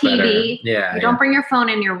much better. You don't have a TV. Yeah. You don't bring your phone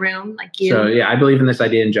in your room. So I believe in this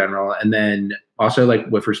idea in general. And then also like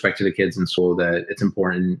with respect to the kids in school, that it's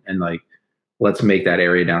important, and like, let's make that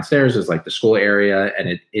area downstairs as like the school area. And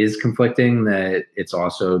it is conflicting that it's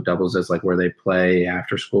also doubles as like where they play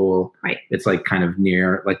after school. Right. It's like kind of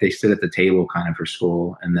near, like they sit at the table kind of for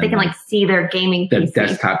school, and then they can like see their gaming PC.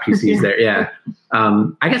 Desktop PCs there. Yeah.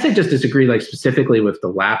 I guess I just disagree, like specifically with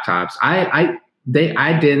the laptops. I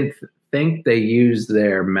didn't think they used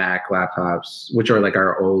their Mac laptops, which are like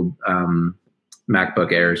our old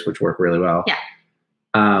MacBook Airs, which work really well. Yeah.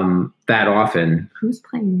 that often. Who's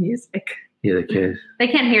playing music? Yeah, the kid. They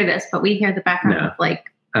can't hear this, but we hear the background of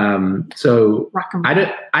like. So rock and roll.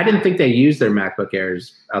 I didn't think they used their MacBook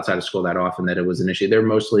Airs outside of school that often, that it was an issue. They're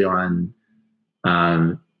mostly on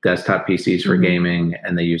desktop PCs for gaming,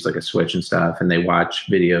 and they use like a Switch and stuff, and they watch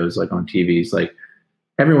videos like on TVs. Like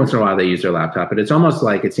every once in a while they use their laptop, but it's almost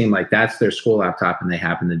like it seemed like that's their school laptop and they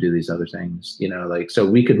happen to do these other things, you know, like, so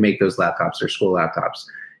we could make those laptops their school laptops.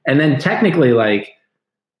 And then technically, like,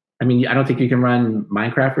 I mean, I don't think you can run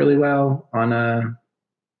Minecraft really well on a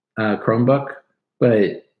Chromebook,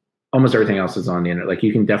 but almost everything else is on the internet. Like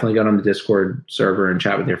you can definitely go on the Discord server and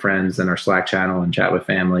chat with your friends and our Slack channel and chat with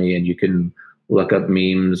family. And you can look up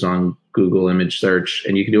memes on Google image search,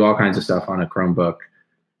 and you can do all kinds of stuff on a Chromebook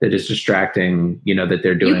that is distracting, you know, that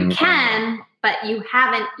they're doing. You can, but you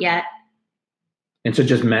haven't yet. And so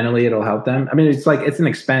just mentally it'll help them. I mean, it's like, it's an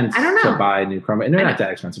expense I don't know. to buy a new Chromebook. And they're not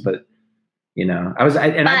that expensive, but you know, I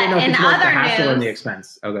didn't know if it's worth the hassle and the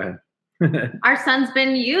expense. Oh, go ahead. Our son's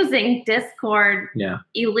been using Discord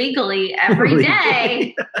illegally every Illegally.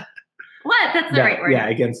 day. What? That's the right word. Yeah,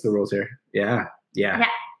 against the rules here. Yeah.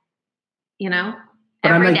 You know,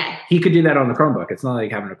 but every I'm day. like, he could do that on the Chromebook. It's not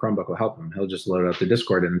like having a Chromebook will help him. He'll just load up the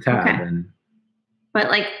Discord in the tab. But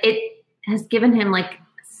like, it has given him like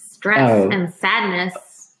stress and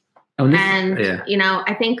sadness. You know,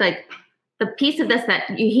 I think like the piece of this that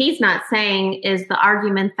he's not saying is the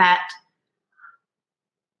argument that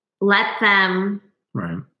let them give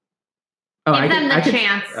them the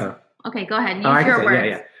chance. Okay, go ahead. Use your words.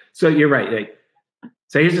 Yeah. So you're right. Like,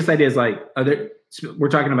 so here's this idea: is like we're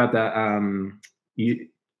talking about the you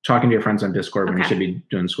talking to your friends on Discord when you should be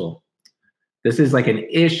doing school. This is like an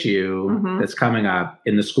issue that's coming up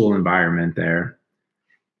in the school environment there,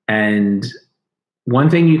 and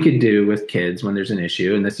one thing you could do with kids when there's an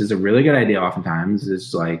issue, and this is a really good idea oftentimes,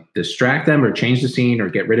 is like distract them or change the scene or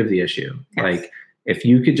get rid of the issue. Yes. Like if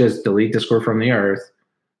you could just delete Discord from the earth,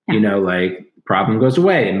 you know, like problem goes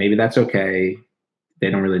away, and maybe that's okay.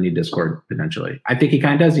 They don't really need Discord potentially. I think he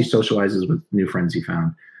kind of does. He socializes with new friends he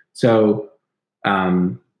found. So,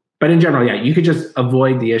 but in general, yeah, you could just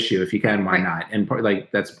avoid the issue if you can. Why not? And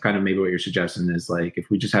like that's kind of maybe what you're suggesting is like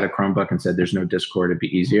if we just had a Chromebook and said there's no Discord, it'd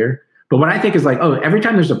be easier. But what I think is like, every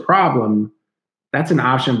time there's a problem, that's an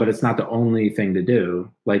option, but it's not the only thing to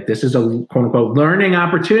do. Like this is a quote unquote learning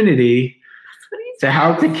opportunity to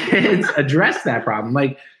help the kids address that problem.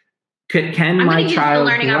 Like, can my child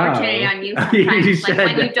learning opportunity on you sometimes,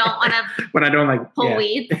 like when you don't want to when I don't like pull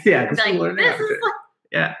weeds. Yeah, this is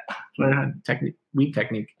weed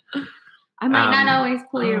technique. I might not always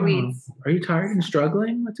pull your weeds. Are you tired and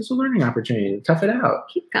struggling? Like, this is a learning opportunity. Tough it out.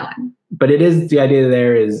 Keep going. But it is the idea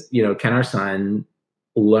there is, you know, can our son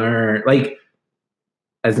learn? Like,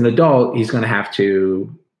 as an adult, he's going to have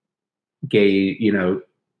to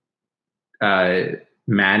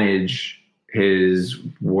manage his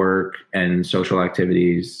work and social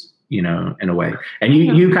activities, you know, in a way. And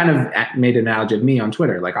you kind of made an analogy of me on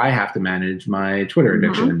Twitter. Like I have to manage my Twitter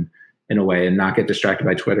addiction in a way and not get distracted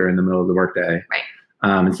by Twitter in the middle of the workday,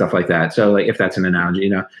 and stuff like that. So like, if that's an analogy, you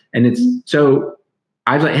know, and it's, so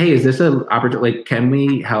I was like, hey, is this an opportunity? Like, can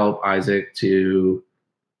we help Isaac to,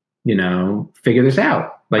 you know, figure this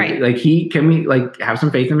out? Like, can we like have some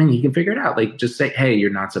faith in him? He can figure it out. Like, just say, hey, you're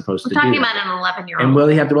not supposed to do that. We're talking about an 11-year-old. And will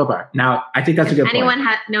he have the willpower? Now, I think that's a good point. Anyone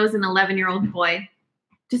knows an 11-year-old boy,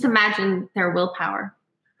 just imagine their willpower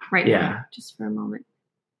now, just for a moment.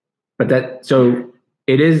 But so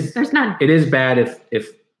it is, there's none. It is bad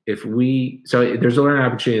if we, so there's a learning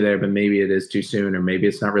opportunity there, but maybe it is too soon, or maybe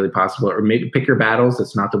it's not really possible, or maybe pick your battles.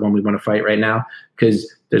 That's not the one we want to fight right now.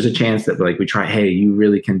 Because there's a chance that like we try, hey, you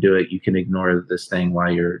really can do it. You can ignore this thing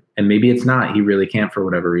while you're, and maybe it's not. He really can't for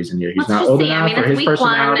whatever reason. He's not old enough for his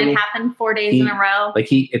personality. It happened 4 days in a row. Like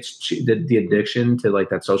it's the addiction to like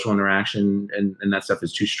that social interaction and that stuff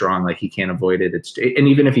is too strong. Like he can't avoid it. And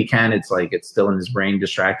even if he can, it's like it's still in his brain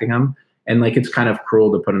distracting him. And like it's kind of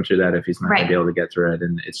cruel to put him through that if he's not going to be able to get through it.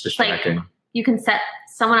 And it's distracting. Like, you can set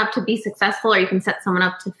someone up to be successful, or you can set someone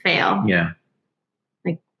up to fail. Yeah.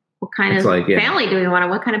 What kind of family do we want?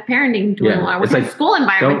 What kind of parenting do we want? What kind of school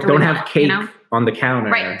environment do we want? Don't have cake on the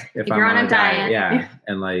counter if you're on a diet. Yeah.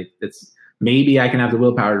 And like, it's maybe I can have the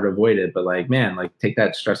willpower to avoid it, but like, man, like take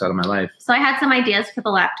that stress out of my life. So I had some ideas for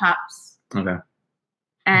the laptops. Okay.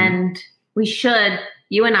 And we should,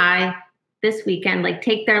 you and I, this weekend, like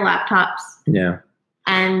take their laptops. Yeah.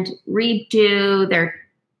 And redo their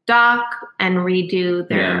dock and redo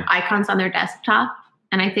their icons on their desktop.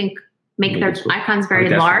 And I think make their icons very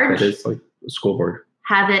large. That is like a school board.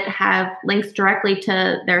 Have links directly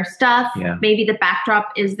to their stuff. Yeah. Maybe the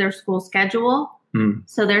backdrop is their school schedule.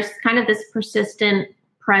 So there's kind of this persistent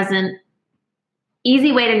present,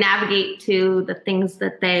 easy way to navigate to the things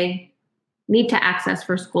that they need to access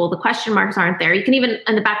for school. The question marks aren't there. You can even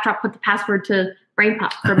in the backdrop put the password to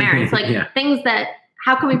BrainPop for Mary. It's like things that,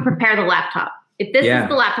 how can we prepare the laptop? If this is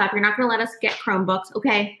the laptop, you're not going to let us get Chromebooks.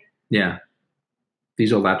 Okay. Yeah.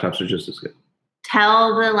 These old laptops are just as good.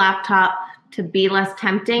 Tell the laptop to be less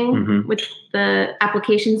tempting with the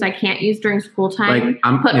applications I can't use during school time.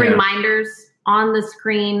 Like, put reminders on the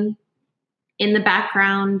screen in the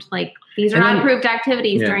background. Like, these are not approved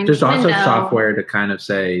activities during this window. There's also software to kind of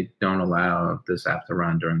say, don't allow this app to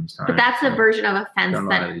run during this time. But that's a version of offense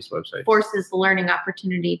that forces the learning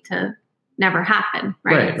opportunity to never happen,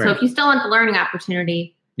 right? So if you still want the learning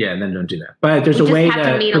opportunity. Yeah, then don't do that. But there's a way to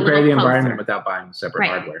prepare the environment without buying separate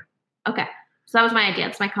hardware. Okay. So that was my idea.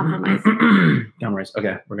 It's my compromise. Compromise.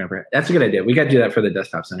 Okay, we're going to pray. That's a good idea. We got to do that for the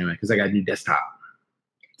desktops anyway, because I got a new desktop.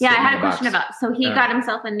 Yeah, I had a question about, so he got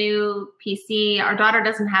himself a new PC. Our daughter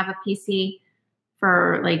doesn't have a PC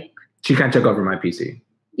for like. She kind of took over my PC.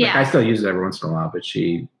 Yeah. Like, I still use it every once in a while, but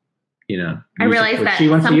she, you know. I realize that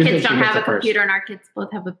some kids don't have a computer and our kids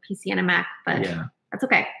both have a PC and a Mac, but that's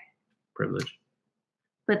okay. Privilege.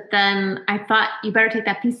 But then I thought you better take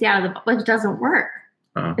that PC out of the, but it doesn't work.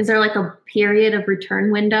 Is there like a period of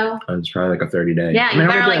return window? It's probably like a 30-day. Yeah, you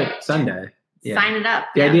better like Sunday. Sign it up.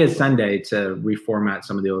 The idea is Sunday to reformat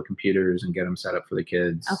some of the old computers and get them set up for the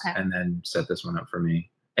kids, and then set this one up for me.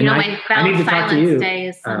 And my I need to talk to you. Day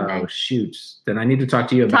is Sunday. Oh shoot! Then I need to talk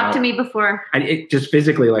to you about. Talk to me before. Just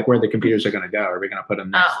physically, like where the computers are going to go. Are we going to put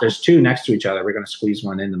them next? There's two next to each other. We're going to squeeze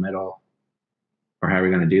one in the middle, or how are we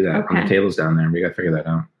going to do that? On the tables down there, we got to figure that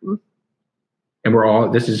out. And we're all,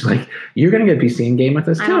 this is like, you're going to get PC in game with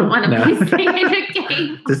us too. I don't want a PC in a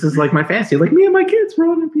game. This is like my fantasy. Like me and my kids, we're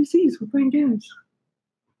all on PCs. We're playing games.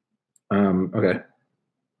 Okay.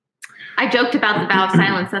 I joked about the vow of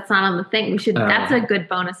silence. That's not on the thing. We should, that's a good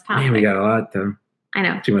bonus topic. Man, we got a lot though. I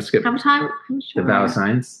know. Do you want to skip? How much time? The vow of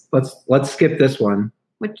silence. Let's skip this one.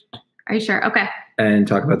 Which, are you sure? Okay. And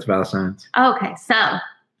talk about the vow of silence. Okay. So.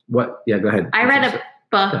 What? Yeah, go ahead. I read a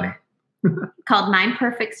book called 9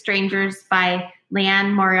 Perfect Strangers by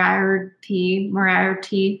Liane Moriarty.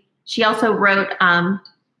 She also wrote,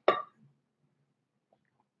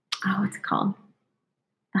 what's it called?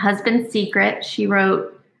 The Husband's Secret. She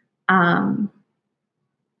wrote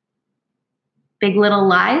Big Little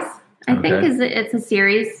Lies, I think it's a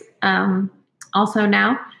series also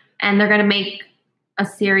now. And they're going to make a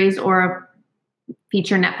series or a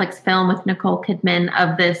feature Netflix film with Nicole Kidman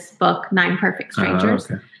of this book, 9 Perfect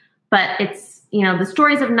Strangers. But it's, the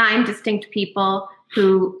stories of 9 distinct people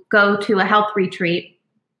who go to a health retreat.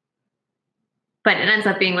 But it ends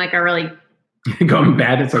up being like a really going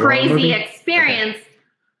bad. It's crazy experience. Okay.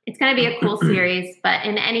 It's going to be a cool series. But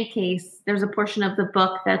in any case, there's a portion of the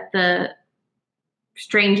book that the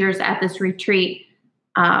strangers at this retreat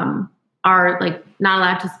are like not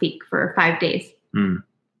allowed to speak for 5 days.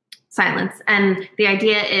 Silence. And the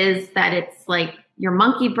idea is that it's like your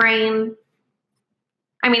monkey brain.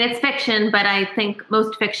 I mean, it's fiction, but I think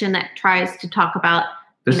most fiction that tries to talk about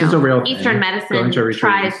this is a real Eastern medicine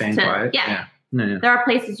tries to No. There are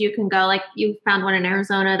places you can go. Like you found one in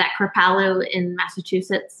Arizona, that Kripalu in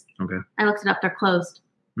Massachusetts. Okay. I looked it up. They're closed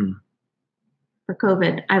for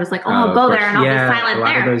COVID. I was like, I'll go there and I'll be silent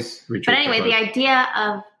there. But anyway, the idea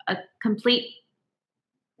of a complete,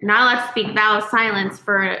 not allowed to speak, vow of silence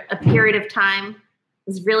for a period of time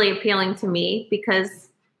is really appealing to me because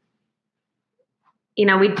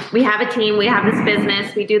we have a team, we have this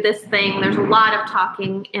business, we do this thing. There's a lot of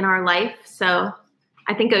talking in our life. So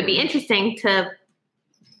I think it would be interesting to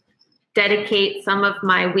dedicate some of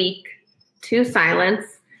my week to silence,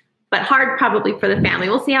 but hard probably for the family.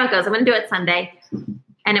 We'll see how it goes. I'm going to do it Sunday.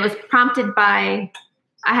 And it was prompted by,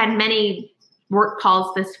 I had many work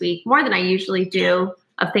calls this week, more than I usually do,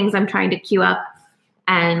 of things I'm trying to queue up.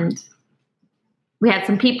 And we had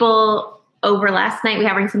some people over last night. We're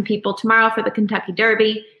having some people tomorrow for the Kentucky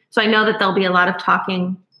Derby. So I know that there'll be a lot of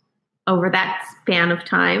talking over that span of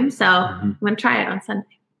time. So I'm going to try it on Sunday.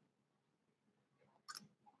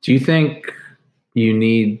 Do you think you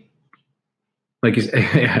need, like you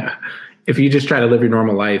say, if you just try to live your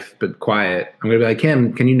normal life, but quiet, I'm going to be like,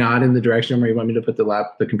 Kim, can you nod in the direction where you want me to put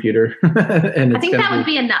the computer? And I think that would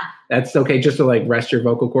be enough. That's okay. Just to like rest your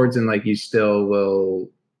vocal cords and like you still will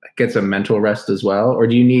get some mental rest as well? Or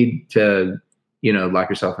do you need to, lock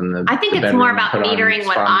yourself in the I think it's more about metering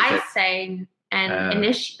what I say and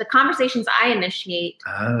the conversations I initiate,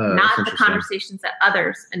 not the conversations that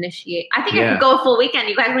others initiate. I think I could go a full weekend.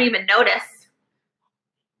 You guys wouldn't even notice.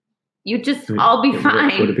 You'd just all be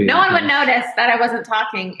fine. No one would notice that I wasn't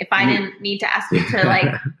talking if I didn't need to ask you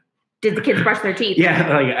to did the kids brush their teeth?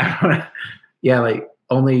 Yeah, like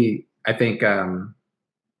only I think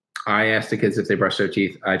I asked the kids if they brush their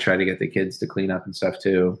teeth. I try to get the kids to clean up and stuff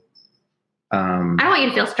too. I don't want you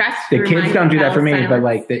to feel stressed. The kids don't do that for me, silence. but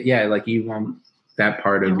like like you want that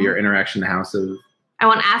part of your interaction in the house of I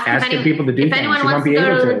want to ask asking people to do if things. anyone You wants won't be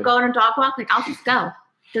to able to go on a dog walk, like I'll just go.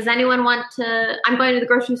 Does anyone want to? I'm going to the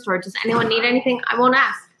grocery store. Does anyone need anything? I won't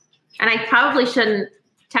ask, and I probably shouldn't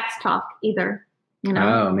text talk either. You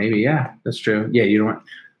know? Oh, maybe that's true. Yeah, you don't want.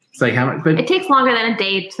 It's like how much? But it takes longer than a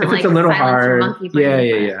day to if like it's a little silence hard. your monkey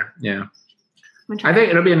brain, Yeah. I think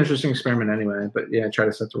it'll be an interesting experiment anyway. But yeah, try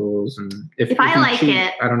to set the rules, and if I you like cheat,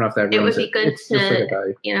 it, I don't know if that it would ruins be good It's just like a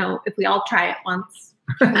value. if we all try it once.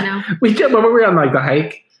 You know, we did when we were on like the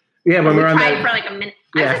hike. Yeah, when we were on tried that for like a minute.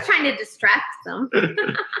 I Yeah. was just trying to distract them.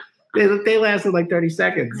 they lasted like 30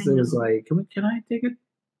 seconds. It was like, can I take a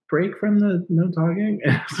break from the no talking?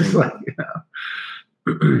 It's just like,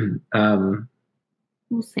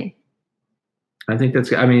 We'll see. I think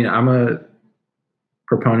that's. I mean, I'm a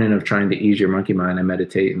proponent of trying to ease your monkey mind. I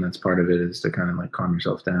meditate, and that's part of it is to kind of like calm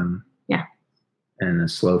yourself down. Yeah.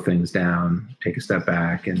 And slow things down, take a step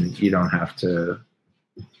back, and you don't have to,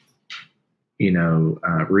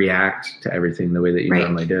 react to everything the way that you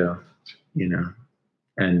normally do.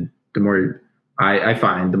 And the more I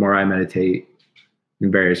find, the more I meditate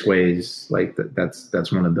in various ways, like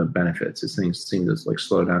that's one of the benefits. Is things seem to like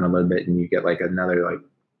slow down a little bit, and you get like another like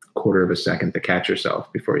quarter of a second to catch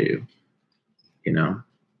yourself before you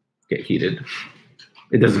get heated.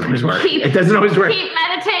 It doesn't always work. It doesn't always work. Keep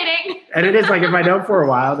meditating. And it is like if I don't for a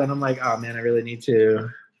while, then I'm like, oh man, I really need to,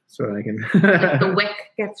 so I can. The wick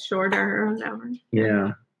gets shorter or whatever.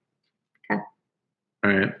 Yeah. Okay.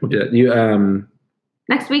 All right, we'll do that. You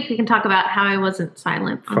Next week we can talk about how I wasn't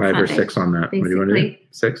silent. On 5 or Sunday, 6 on that. What do you want to do? basically.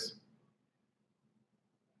 6.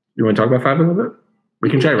 You want to talk about 5 a little bit? We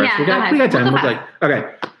can try. Yeah, we go got ahead. time. We'll go We're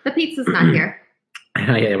okay. The pizza's not here.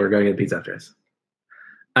 Yeah, we're going to get pizza after this.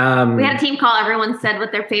 We had a team call. Everyone said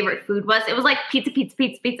what their favorite food was. It was like pizza.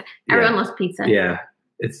 Everyone loves pizza. Yeah,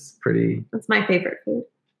 it's pretty. It's my favorite food.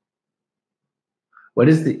 What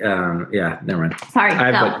is the? Yeah, never mind. Sorry,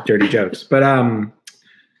 I have go. like dirty jokes, but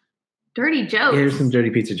Dirty jokes. here's some dirty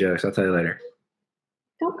pizza jokes. I'll tell you later.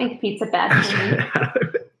 Don't make pizza bad for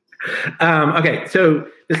me. Okay, so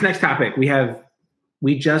this next topic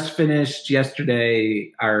we just finished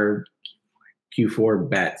yesterday our Q4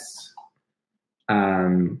 bets.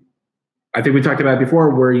 I think we talked about it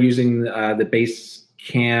before. We're using the base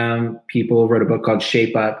camp people wrote a book called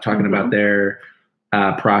Shape Up, talking about their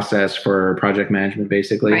process for project management,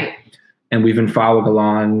 basically. Right. And we've been following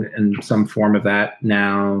along in some form of that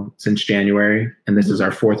now since January. And this is our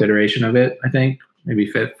 4th iteration of it, I think, maybe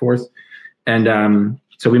 5th, 4th. And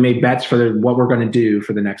so we made bets for what we're going to do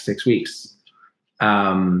for the next 6 weeks.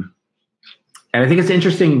 And I think it's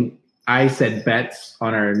interesting. I said bets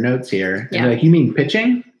on our notes here. And they're like, you mean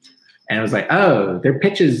pitching? And I was like, oh, they're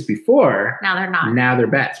pitches before. Now they're not. Now they're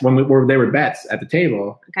bets. They were bets at the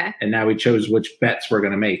table. Okay. And now we chose which bets we're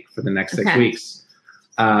going to make for the next 6 weeks.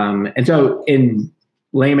 And so in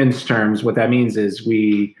layman's terms, what that means is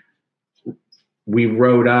we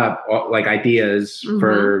wrote up like ideas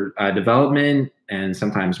for development and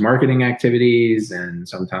sometimes marketing activities and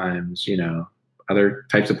sometimes, other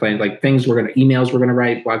types of plans, like emails we're going to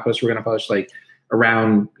write, blog posts we're going to publish, like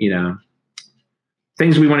around,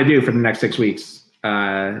 things we want to do for the next 6 weeks.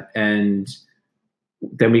 And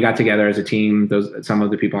then we got together as a team, some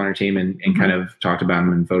of the people on our team, and kind of talked about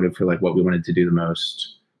them and voted for like what we wanted to do the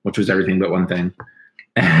most, which was everything but one thing.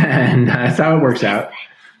 And that's how it works out.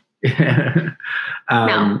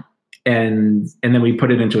 No. And then we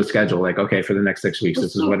put it into a schedule, like, okay, for the next 6 weeks,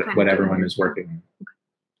 this is what everyone is working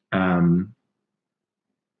on.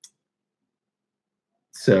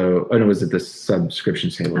 So, and was it the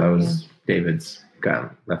subscription table? That was David's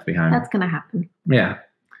got left behind. That's going to happen. Yeah.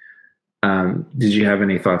 Did you have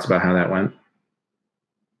any thoughts about how that went?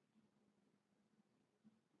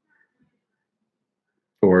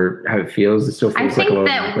 Or how it feels? It still feels I think like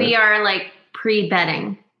that we are like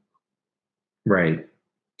pre-betting right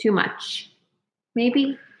too much,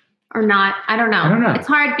 maybe, or not. I don't know. It's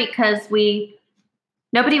hard because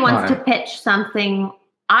nobody wants to pitch something.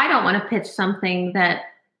 I don't want to pitch something that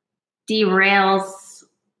derails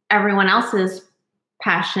everyone else's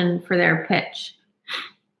passion for their pitch.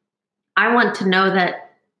 I want to know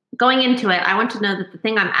that going into it, I want to know that the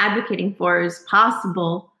thing I'm advocating for is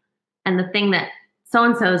possible, and the thing that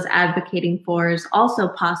so-and-so is advocating for is also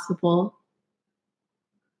possible,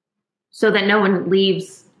 so that no one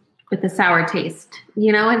leaves with a sour taste,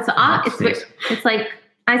 And so it's like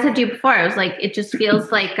I said to you before, I was like, it just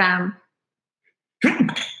feels like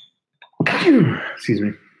Excuse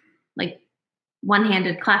me. Like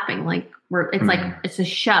one-handed clapping, like it's like it's a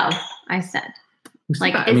show. I said,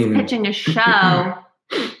 like is pitching a show?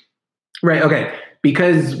 Right. Okay.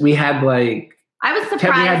 Because we had like I was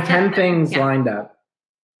surprised. We had 10 things lined up,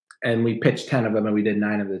 and we pitched 10 of them, and we did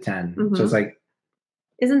 9 of the 10. Mm-hmm. So it's like,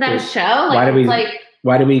 isn't that a show? Like,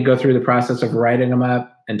 why do we go through the process of writing them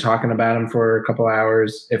up and talking about them for a couple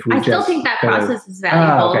hours if we still think that process is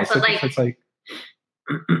valuable. Okay. But so it's like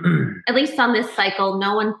at least on this cycle,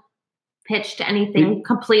 no one pitched anything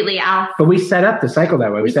completely off. But we set up the cycle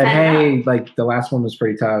that way. We said, hey, like the last one was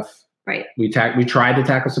pretty tough. Right. We tried to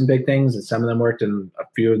tackle some big things, and some of them worked, and a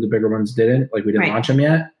few of the bigger ones didn't. Like we didn't launch them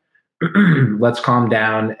yet. Let's calm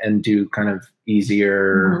down and do kind of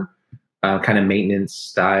easier, kind of maintenance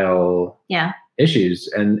style issues.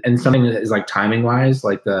 And something that is like timing wise,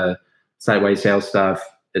 like the site-wide sales stuff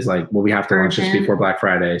is like, well, we have to launch this before Black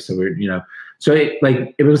Friday. So we're, so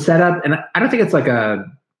it was set up, and I don't think it's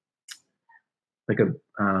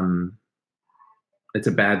it's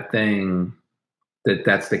a bad thing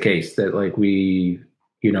that's the case, that like we,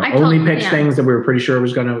 only pitch things that we were pretty sure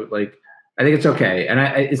was going to like, I think it's okay. And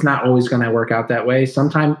it's not always going to work out that way.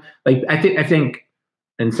 Sometimes, like, I think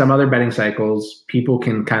in some other betting cycles, people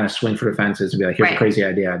can kind of swing for the fences and be like, here's a crazy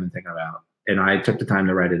idea I've been thinking about. And I took the time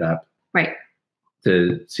to write it up. Right.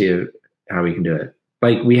 To see how we can do it.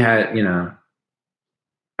 Like we had,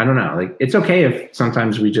 I don't know, like it's okay if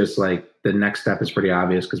sometimes we just like the next step is pretty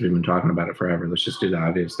obvious because we've been talking about it forever. Let's just do the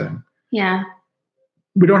obvious thing. Yeah.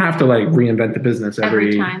 We don't have to like reinvent the business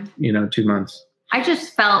every time, 2 months. I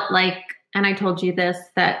just felt like, and I told you this,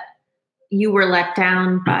 that you were let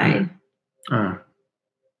down by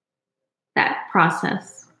that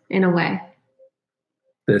process in a way.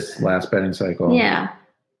 This last betting cycle. Yeah.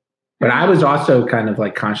 But I was also kind of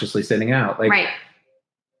like consciously sitting out. Like, right.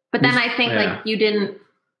 But then I think like you didn't,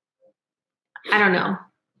 I don't know.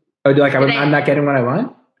 Oh, like I'm not getting what I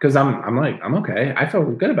want? Because I'm like, I'm okay. I feel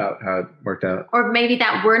good about how it worked out. Or maybe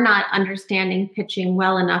that we're not understanding pitching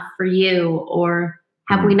well enough for you, or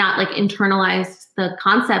have we not like internalized the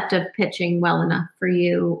concept of pitching well enough for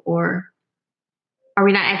you, or are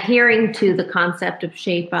we not adhering to the concept of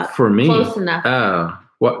shape up for me close enough? Oh,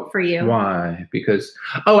 what for you? Why? Because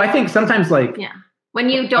I think sometimes like when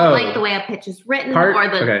you don't like the way a pitch is written, or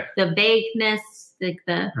the vagueness, like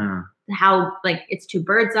the how like it's too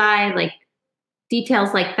bird's eye, like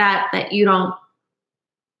details like that you don't.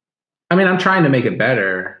 I mean, I'm trying to make it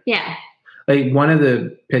better. Yeah. Like one of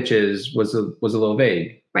the pitches was a little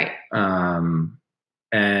vague. Right.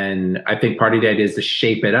 And I think part of the idea is to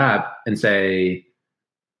shape it up and say,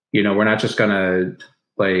 we're not just gonna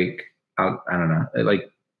like, I don't know,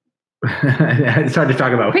 like it's hard to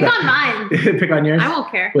talk about. Pick on mine. Pick on yours. I won't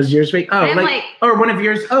care. Was yours big? Oh, or one of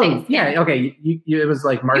yours. Oh, yeah. Okay. You it was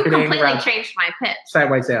like marketing. You completely changed my pitch.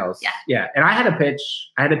 Site-wide sales. Yeah. Yeah. And I had a pitch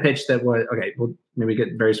that was, okay, well, maybe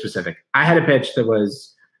get very specific. I had a pitch that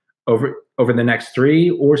was over the next 3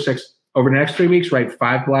 weeks, write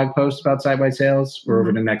 5 blog posts about site-wide sales, or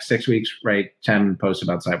over the next 6 weeks, write 10 posts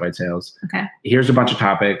about site-wide sales. Okay. Here's a bunch of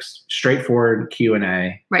topics, straightforward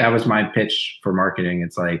Q&A. Right. That was my pitch for marketing.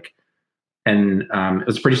 It's like, and it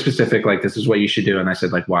was pretty specific, like this is what you should do. And I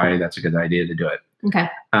said like, why that's a good idea to do it. Okay.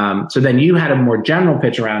 So then you had a more general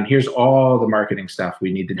pitch around, here's all the marketing stuff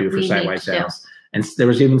we need to do for site-wide sales. And there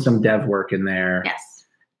was even some dev work in there. Yes.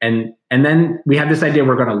 And then we had this idea,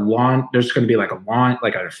 we're going to launch, there's going to be like a launch,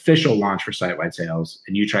 like an official launch for site-wide sales.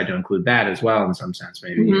 And you tried to include that as well in some sense,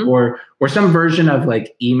 maybe, or some version of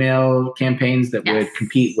like email campaigns that would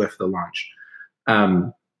compete with the launch.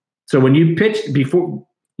 So when you pitched before,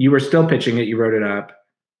 you were still pitching it, you wrote it up,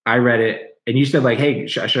 I read it, and you said like, hey,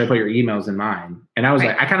 should I put your emails in mine? And I was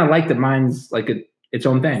like, I kind of like that mine's like its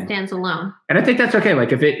own thing. Stands alone. And I think that's okay. Like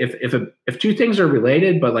if 2 things are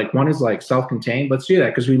related, but like one is like self-contained, let's do that,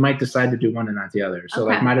 because we might decide to do one and not the other. So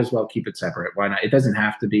like might as well keep it separate. Why not? It doesn't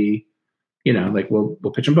have to be, like we'll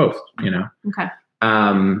pitch them both, Okay.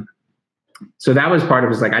 So that was part of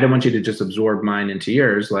it. Like, I didn't want you to just absorb mine into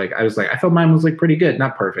yours. Like, I was like, I felt mine was like pretty good,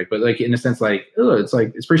 not perfect, but like in a sense, like,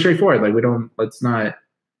 it's pretty straightforward. Like let's not,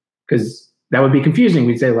 because that would be confusing.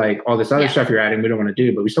 We'd say like all this other stuff you're adding, we don't want to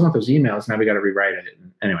do, but we still want those emails. Now we got to rewrite it.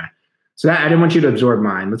 Anyway, so that I didn't want you to absorb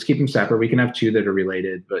mine. Let's keep them separate. We can have 2 that are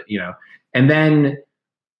related, but and then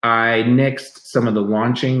I nixed some of the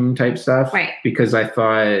launching type stuff, because I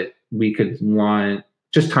thought we could launch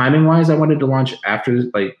just timing wise. I wanted to launch after,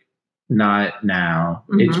 like, not now.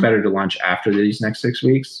 It's better to launch after these next 6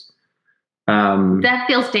 weeks. That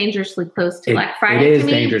feels dangerously close to Black Friday. It is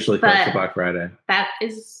dangerously close to Black Friday. That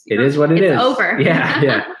is. It is what it is. It's over. Yeah.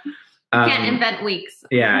 You can't invent weeks.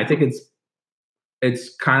 Yeah, I think it's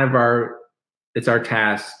it's kind of it's our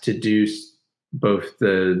task to do both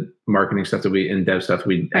the marketing stuff and dev stuff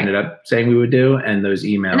we ended up saying we would do, and those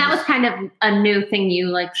emails. And that was kind of a new thing you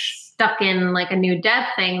like stuck in, like a new dev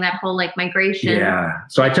thing, that whole like migration. Yeah.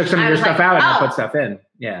 So I took some of your stuff out and I put stuff in.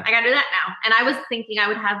 Yeah. I got to do that now. And I was thinking I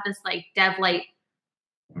would have this like dev light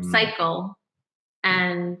cycle.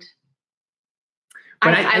 And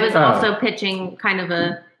I was also pitching kind of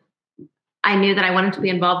I knew that I wanted to be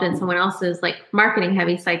involved in someone else's like marketing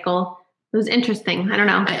heavy cycle. It was interesting. I don't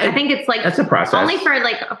know. I think it's like, that's a process. Only for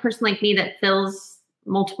like a person like me that fills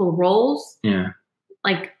multiple roles. Yeah.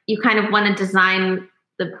 Like you kind of want to design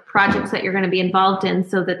the projects that you're going to be involved in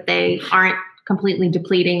so that they aren't completely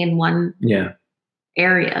depleting in one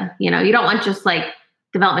area. You know, you don't want just like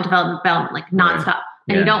development, like nonstop. Right.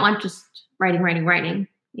 And you don't want just writing,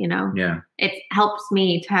 you know? Yeah. It helps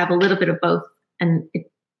me to have a little bit of both. And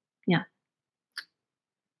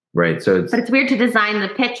right. But it's weird to design the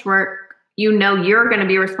pitch work you're going to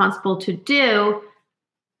be responsible to do.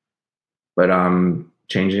 But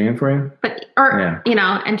changing it for you? You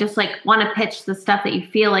know, and just like want to pitch the stuff that you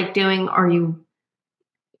feel like doing, or you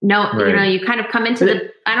kind of come into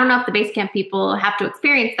I don't know if the Basecamp people have to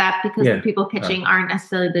experience that, because the people pitching aren't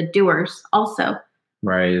necessarily the doers also.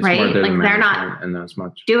 Right. It's more like they're not and as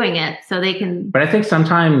much doing it, so they can. But I think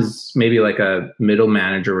sometimes maybe like a middle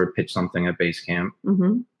manager would pitch something at Basecamp.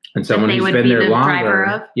 Mm-hmm. And someone who's been there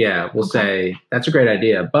longer, will say, that's a great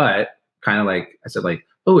idea. But kind of like I said, like,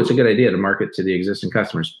 oh, it's a good idea to market to the existing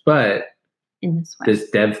customers. But in this way, this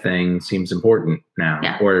dev thing seems important now.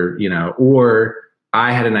 Yeah. Or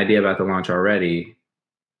I had an idea about the launch already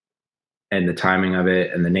and the timing of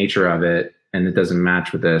it and the nature of it, and it doesn't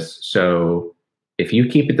match with this. So if you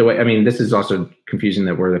keep it the way, I mean, this is also confusing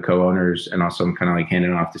that we're the co-owners and also I'm kind of like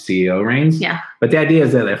handing off the CEO reins. Yeah. But the idea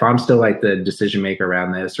is that if I'm still like the decision maker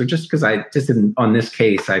around this, or just because on this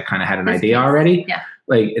case, I kind of had an idea already. Yeah.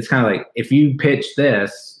 Like, it's kind of like, if you pitch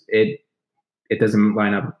this, it doesn't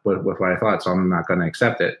line up with what I thought. So I'm not going to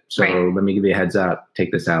accept it. So let me give you a heads up,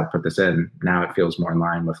 take this out, put this in. Now it feels more in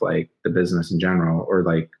line with like the business in general, or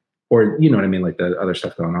you know what I mean? Like the other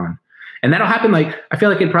stuff going on. And that'll happen. Like, I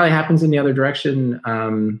feel like it probably happens in the other direction.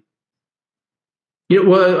 A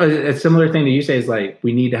similar thing that you say is like,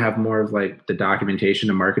 we need to have more of like the documentation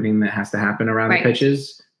and marketing that has to happen around the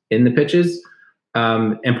pitches, in the pitches.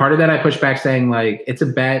 And part of that I push back saying like, it's a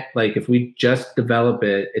bet. Like if we just develop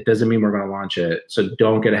it, it doesn't mean we're going to launch it. So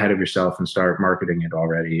don't get ahead of yourself and start marketing it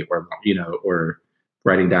already, or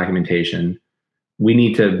writing documentation. We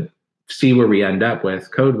need to see where we end up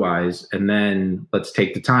with code wise, and then let's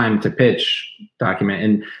take the time to pitch,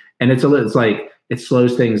 document, and it's like it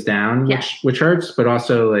slows things down, which hurts, but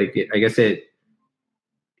also like I guess it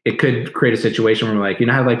could create a situation where we're like,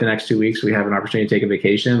 how like the next 2 weeks we have an opportunity to take a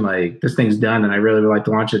vacation, like this thing's done and I really would like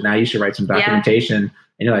to launch it now. You should write some documentation.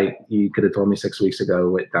 And you're like, you could have told me 6 weeks ago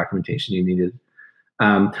what documentation you needed.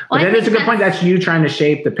 But that is a good point. That's you trying to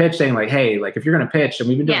shape the pitch, saying like, hey, like if you're going to pitch, and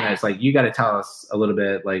we've been doing this, like you got to tell us a little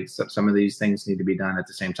bit, like some of these things need to be done at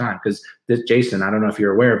the same time. Because this, Jason, I don't know if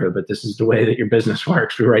you're aware of it, but this is the way that your business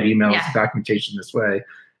works. We write emails, documentation this way.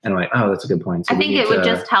 And I'm like, oh, that's a good point. So I think it would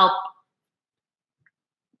just help.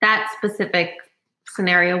 That specific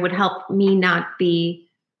scenario would help me not be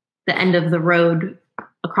the end of the road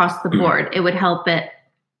across the board. It would help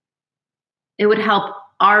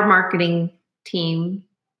our marketing team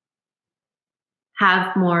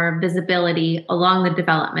have more visibility along the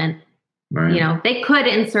development. Right. They could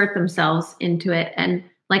insert themselves into it and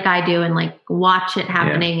like I do and like watch it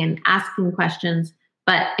happening and asking questions.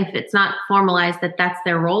 But if it's not formalized that that's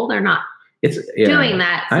their role, they're not doing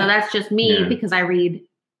that. So that's just me because I read.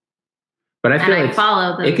 But I feel like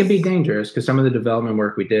follow those. It can be dangerous because some of the development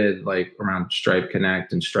work we did, like around Stripe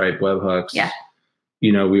Connect and Stripe webhooks,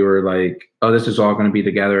 we were like, oh, this is all going to be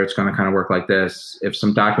together. It's going to kind of work like this. If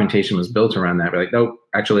some documentation was built around that, we're like, nope,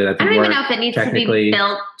 actually that didn't work. I don't even know if it needs to be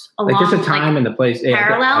built along. Like there's a time and the place.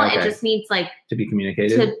 Parallel. It just needs like to be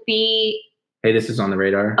communicated. To be. Hey, this is on the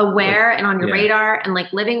radar. Aware and on your radar and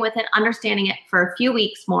like living with it, understanding it for a few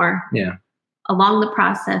weeks more. Yeah. Along the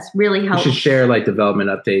process really helps. You should share like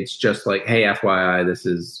development updates, just like, hey, FYI, this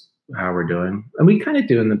is how we're doing. And we kind of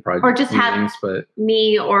do in the project. Or just have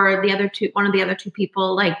me or one of the other two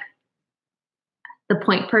people, like the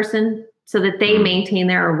point person, so that they maintain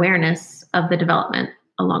their awareness of the development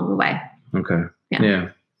along the way. Okay. Yeah.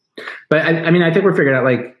 But I mean, I think we're figuring out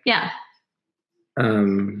like,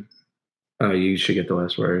 oh, you should get the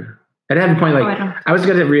last word. I'd have a point like, I was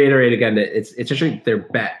going to reiterate again that it's actually they're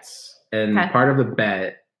bets. And part of the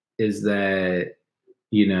bet is that,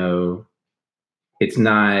 it's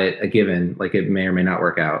not a given, like it may or may not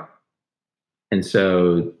work out. And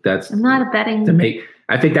so that's I'm not a betting.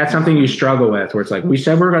 I think that's something you struggle with, where it's like, we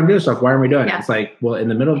said we're going to do stuff. Why aren't we doing it? It's like, well, in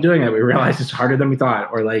the middle of doing it, we realize it's harder than we thought,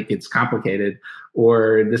 or like it's complicated,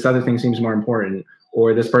 or this other thing seems more important,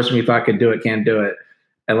 or this person we thought could do it can't do it.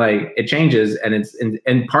 And like, it changes. And it's,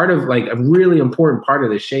 and part of like a really important part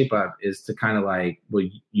of the shape up is to kind of like, well,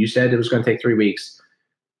 you said it was going to take 3 weeks,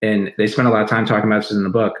 and they spent a lot of time talking about this in the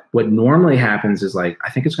book. What normally happens is like, I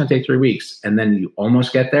think it's going to take 3 weeks, and then you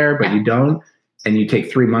almost get there, but you don't. And you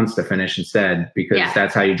take 3 months to finish instead, because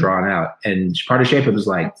that's how you draw it out. And part of shape up is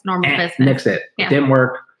like, that's normal business. Nix it. It didn't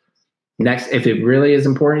work. Next, if it really is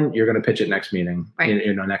important, you're going to pitch it next meeting,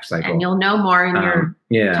 next cycle. And you'll know more, and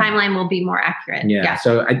your timeline will be more accurate. Yeah.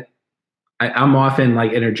 So I'm often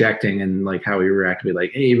like interjecting and like how we react to be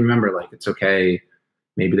like, hey, remember, like, it's okay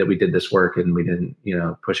maybe that we did this work and we didn't,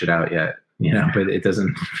 push it out yet. But it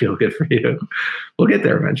doesn't feel good for you. We'll get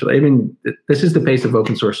there eventually. I mean, this is the pace of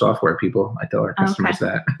open source software, people. I tell our customers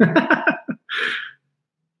that.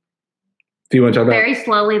 Do you want to talk about very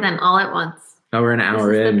slowly, then all at once? Oh, we're an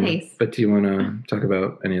hour in. But do you want to talk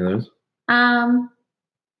about any of those?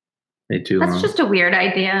 That's just a weird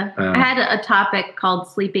idea. I had a topic called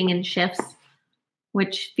sleeping in shifts,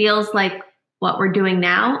 which feels like what we're doing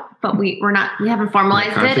now, but we haven't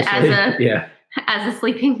formalized it as a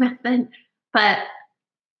sleeping method.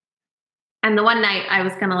 And the one night I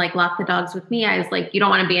was going to like lock the dogs with me. I was like, you don't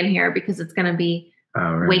want to be in here because it's going to be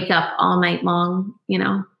wake up all night long,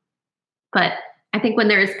 But I think when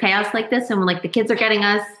there is chaos like this, and when like the kids are getting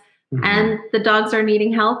us and the dogs are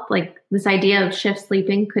needing help, like this idea of shift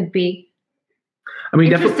sleeping could be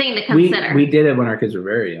interesting to consider. We did it when our kids were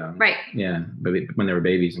very young. Right. Yeah. But when they were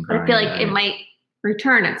babies and crying. I feel like it might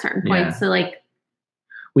return at certain points. So like,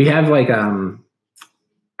 we have like, I'm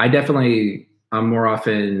more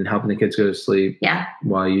often helping the kids go to sleep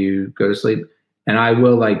while you go to sleep. And I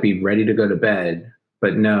will like be ready to go to bed,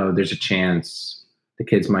 but no, there's a chance the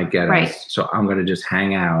kids might get us. So I'm going to just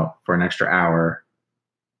hang out for an extra hour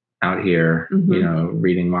out here,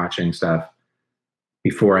 reading, watching stuff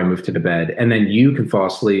before I move to the bed. And then you can fall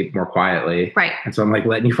asleep more quietly. Right. And so I'm like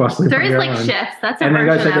letting you fall asleep. There is like own. Shifts. That's a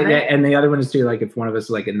version of it. And the other one is too, like if one of us is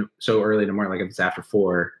like so early in the morning, like if it's after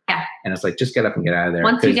 4. Yeah. And it's like, just get up and get out of there.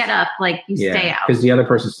 Once you get up, like you stay out. Because the other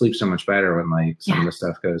person sleeps so much better when like some of the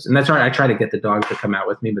stuff goes. And that's why I try to get the dogs to come out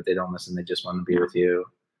with me, but they don't listen. They just want to be with you.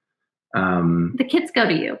 The kids go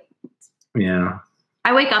to you. Yeah.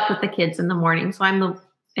 I wake up with the kids in the morning, so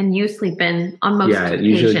and you sleep in on most occasions.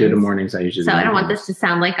 Usually do the mornings. I don't want this to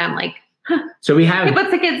sound like I'm like, so we have, he puts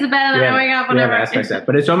the kids to bed and I wake up. We have aspects of that,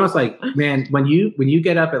 but it's almost like, man, when you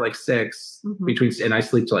get up at like 6 and I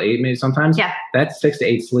sleep till 8, maybe sometimes, that 6 to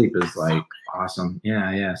 8 sleep is like awesome.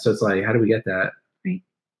 Yeah. So it's like, how do we get that? Right.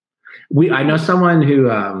 I know someone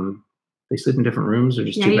who, they sleep in different rooms or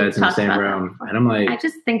just 2 beds in the same room. And I'm like, I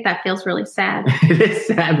just think that feels really sad. It is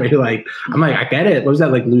sad, but like, I'm like, I get it. What was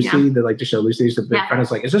that? Like Lucy, the like to show Lucy, the big friend, was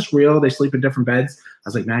like, is this real? They sleep in different beds. I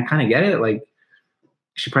was like, man, I kind of get it. Like,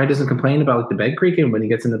 she probably doesn't complain about like the bed creaking when he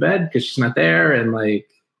gets in the bed because she's not there. And like,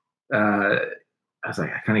 I was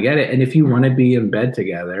like, I kind of get it. And if you want to be in bed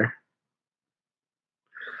together,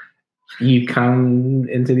 you come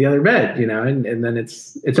into the other bed, and then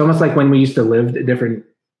it's almost like when we used to live different.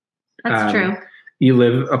 That's true. You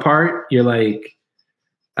live apart. You're like,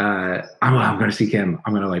 I'm going to see Kim.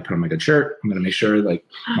 I'm going to like put on my good shirt. I'm going to make sure like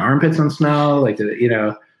my armpits don't smell, like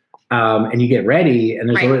and you get ready, and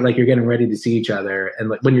there's always, like you're getting ready to see each other. And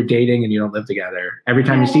like when you're dating and you don't live together, every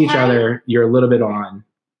time you see each other, you're a little bit on.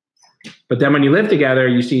 But then when you live together,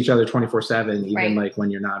 you see each other 24/7, even like when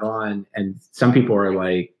you're not on. And some people are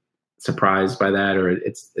like surprised by that, or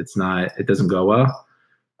it doesn't go well.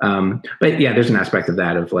 But yeah, there's an aspect of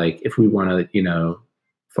that of like, if we want to,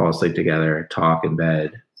 fall asleep together, talk in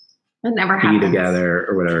bed, it never be happens. Together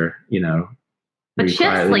or whatever, but be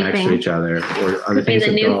quietly next to each other, or other things.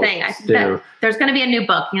 Could be the new thing. I think that there's going to be a new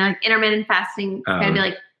book, like intermittent fasting. It's going to be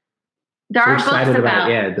like, there are books about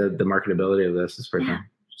the marketability of this is pretty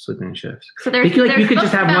sleeping in shifts. So there's, you could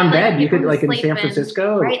just have one bed. You could like in San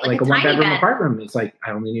Francisco, right? like a 1-bedroom apartment. It's like,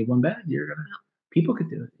 I only need one bed. People could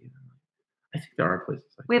do it. I think there are places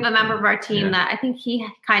like we have a member of our team that I think he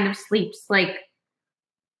kind of sleeps like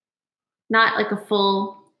not like a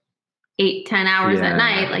full 8-10 hours at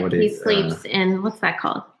night. Like he sleeps in, what's that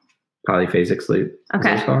called? Polyphasic sleep.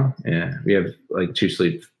 Okay. Is that called? Yeah. We have like 2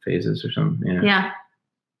 sleep phases or something. Yeah. Yeah.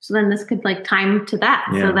 So then this could like time to that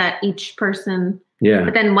so that each person,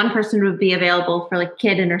 but then one person would be available for like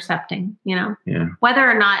kid intercepting, Yeah. Whether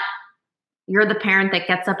or not you're the parent that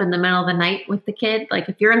gets up in the middle of the night with the kid. Like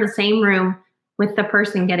if you're in the same room with the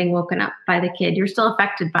person getting woken up by the kid, you're still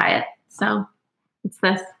affected by it. So it's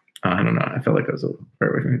this. I don't know. I felt like I was a little far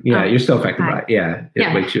away from it. Yeah, you're still affected by it. Yeah,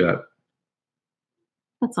 it wakes you up.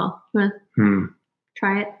 That's all. You want to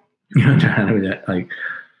try it? You know, trying to do that. Like,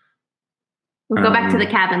 we'll go back to the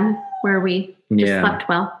cabin where we just slept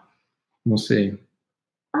well. We'll see.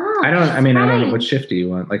 Oh, I don't know what shift do you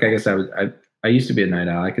want? Like, I guess I used to be a night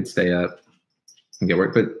owl. I could stay up and get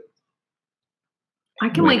work, but I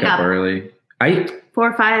can wake up early. 4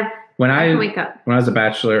 or 5. When I wake up. When I was a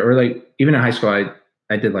bachelor, or like even in high school,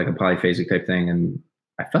 I did like a polyphasic type thing, and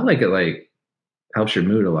I felt like it like helps your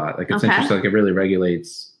mood a lot. Like it's interesting. Like it really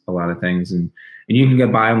regulates a lot of things, and you can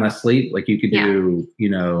get by on less sleep. Like you could do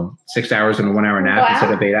 6 hours and a 1 hour nap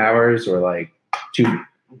instead of 8 hours, or like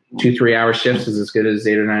 2-3 hour shifts is as good as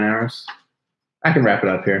 8 or 9 hours. I can wrap it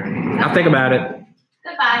up here. I'll think about it.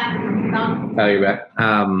 Goodbye. Oh, you're back.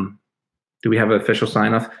 Do we have an official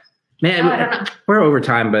sign off? Man, I don't know. We're over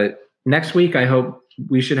time, but next week I hope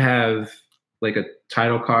we should have like a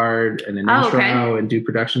title card and an intro and do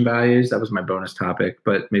production values. That was my bonus topic,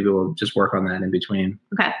 but maybe we'll just work on that in between.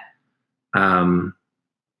 Okay.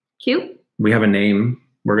 Cute. We have a name.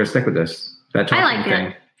 We're gonna stick with this. That talking I like thing.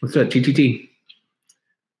 it. Let's do it. TTT.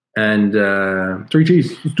 And 3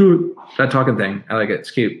 T's. Let's do it. That talking thing. I like it. It's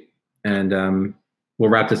cute. And we'll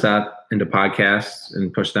wrap this up into podcasts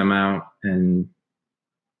and push them out and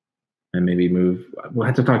maybe move. We'll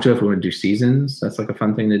have to talk to if we want to do seasons. That's like a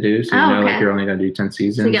fun thing to do. So like you're only going to do 10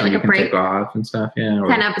 seasons. So you get like a break. Take off and stuff. Yeah.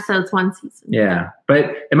 10 episodes, 1 season. Yeah.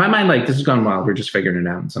 But in my mind, like this has gone well. We're just figuring it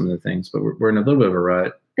out in some of the things, but we're in a little bit of a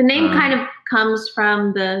rut. The name kind of comes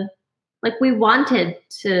from we wanted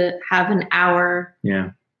to have an hour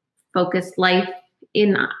focused life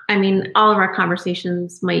all of our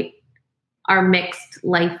conversations are mixed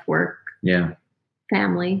life, work,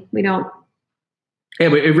 family. We don't. Yeah,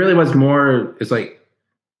 but it really was more, it's like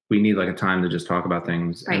we need like a time to just talk about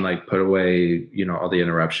things and like put away, all the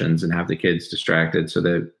interruptions and have the kids distracted so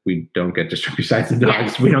that we don't get distracted. Besides the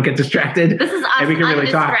dogs, we don't get distracted. This is us and we can really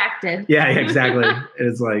talk. Yeah, exactly.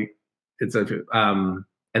 It's like, and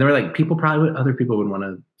there were like other people would want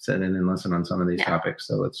to sit in and listen on some of these topics.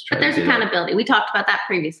 So let's try. But there's accountability. We talked about that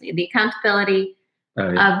previously. The accountability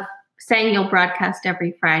of saying you'll broadcast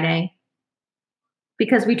every Friday.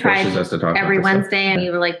 Because we tried every Wednesday and we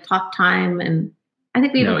were like talk time, and I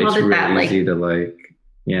think we even called it that. Like easy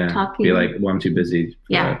to talking. Be like, well, I'm too busy.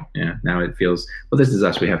 Yeah. Now it feels this is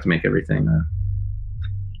us. We have to make everything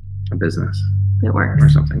a business. It works or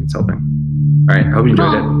something. It's helping. All right. Hope you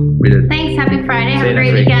enjoyed it. We did. Thanks. Happy Friday. Have a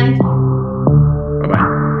great weekend.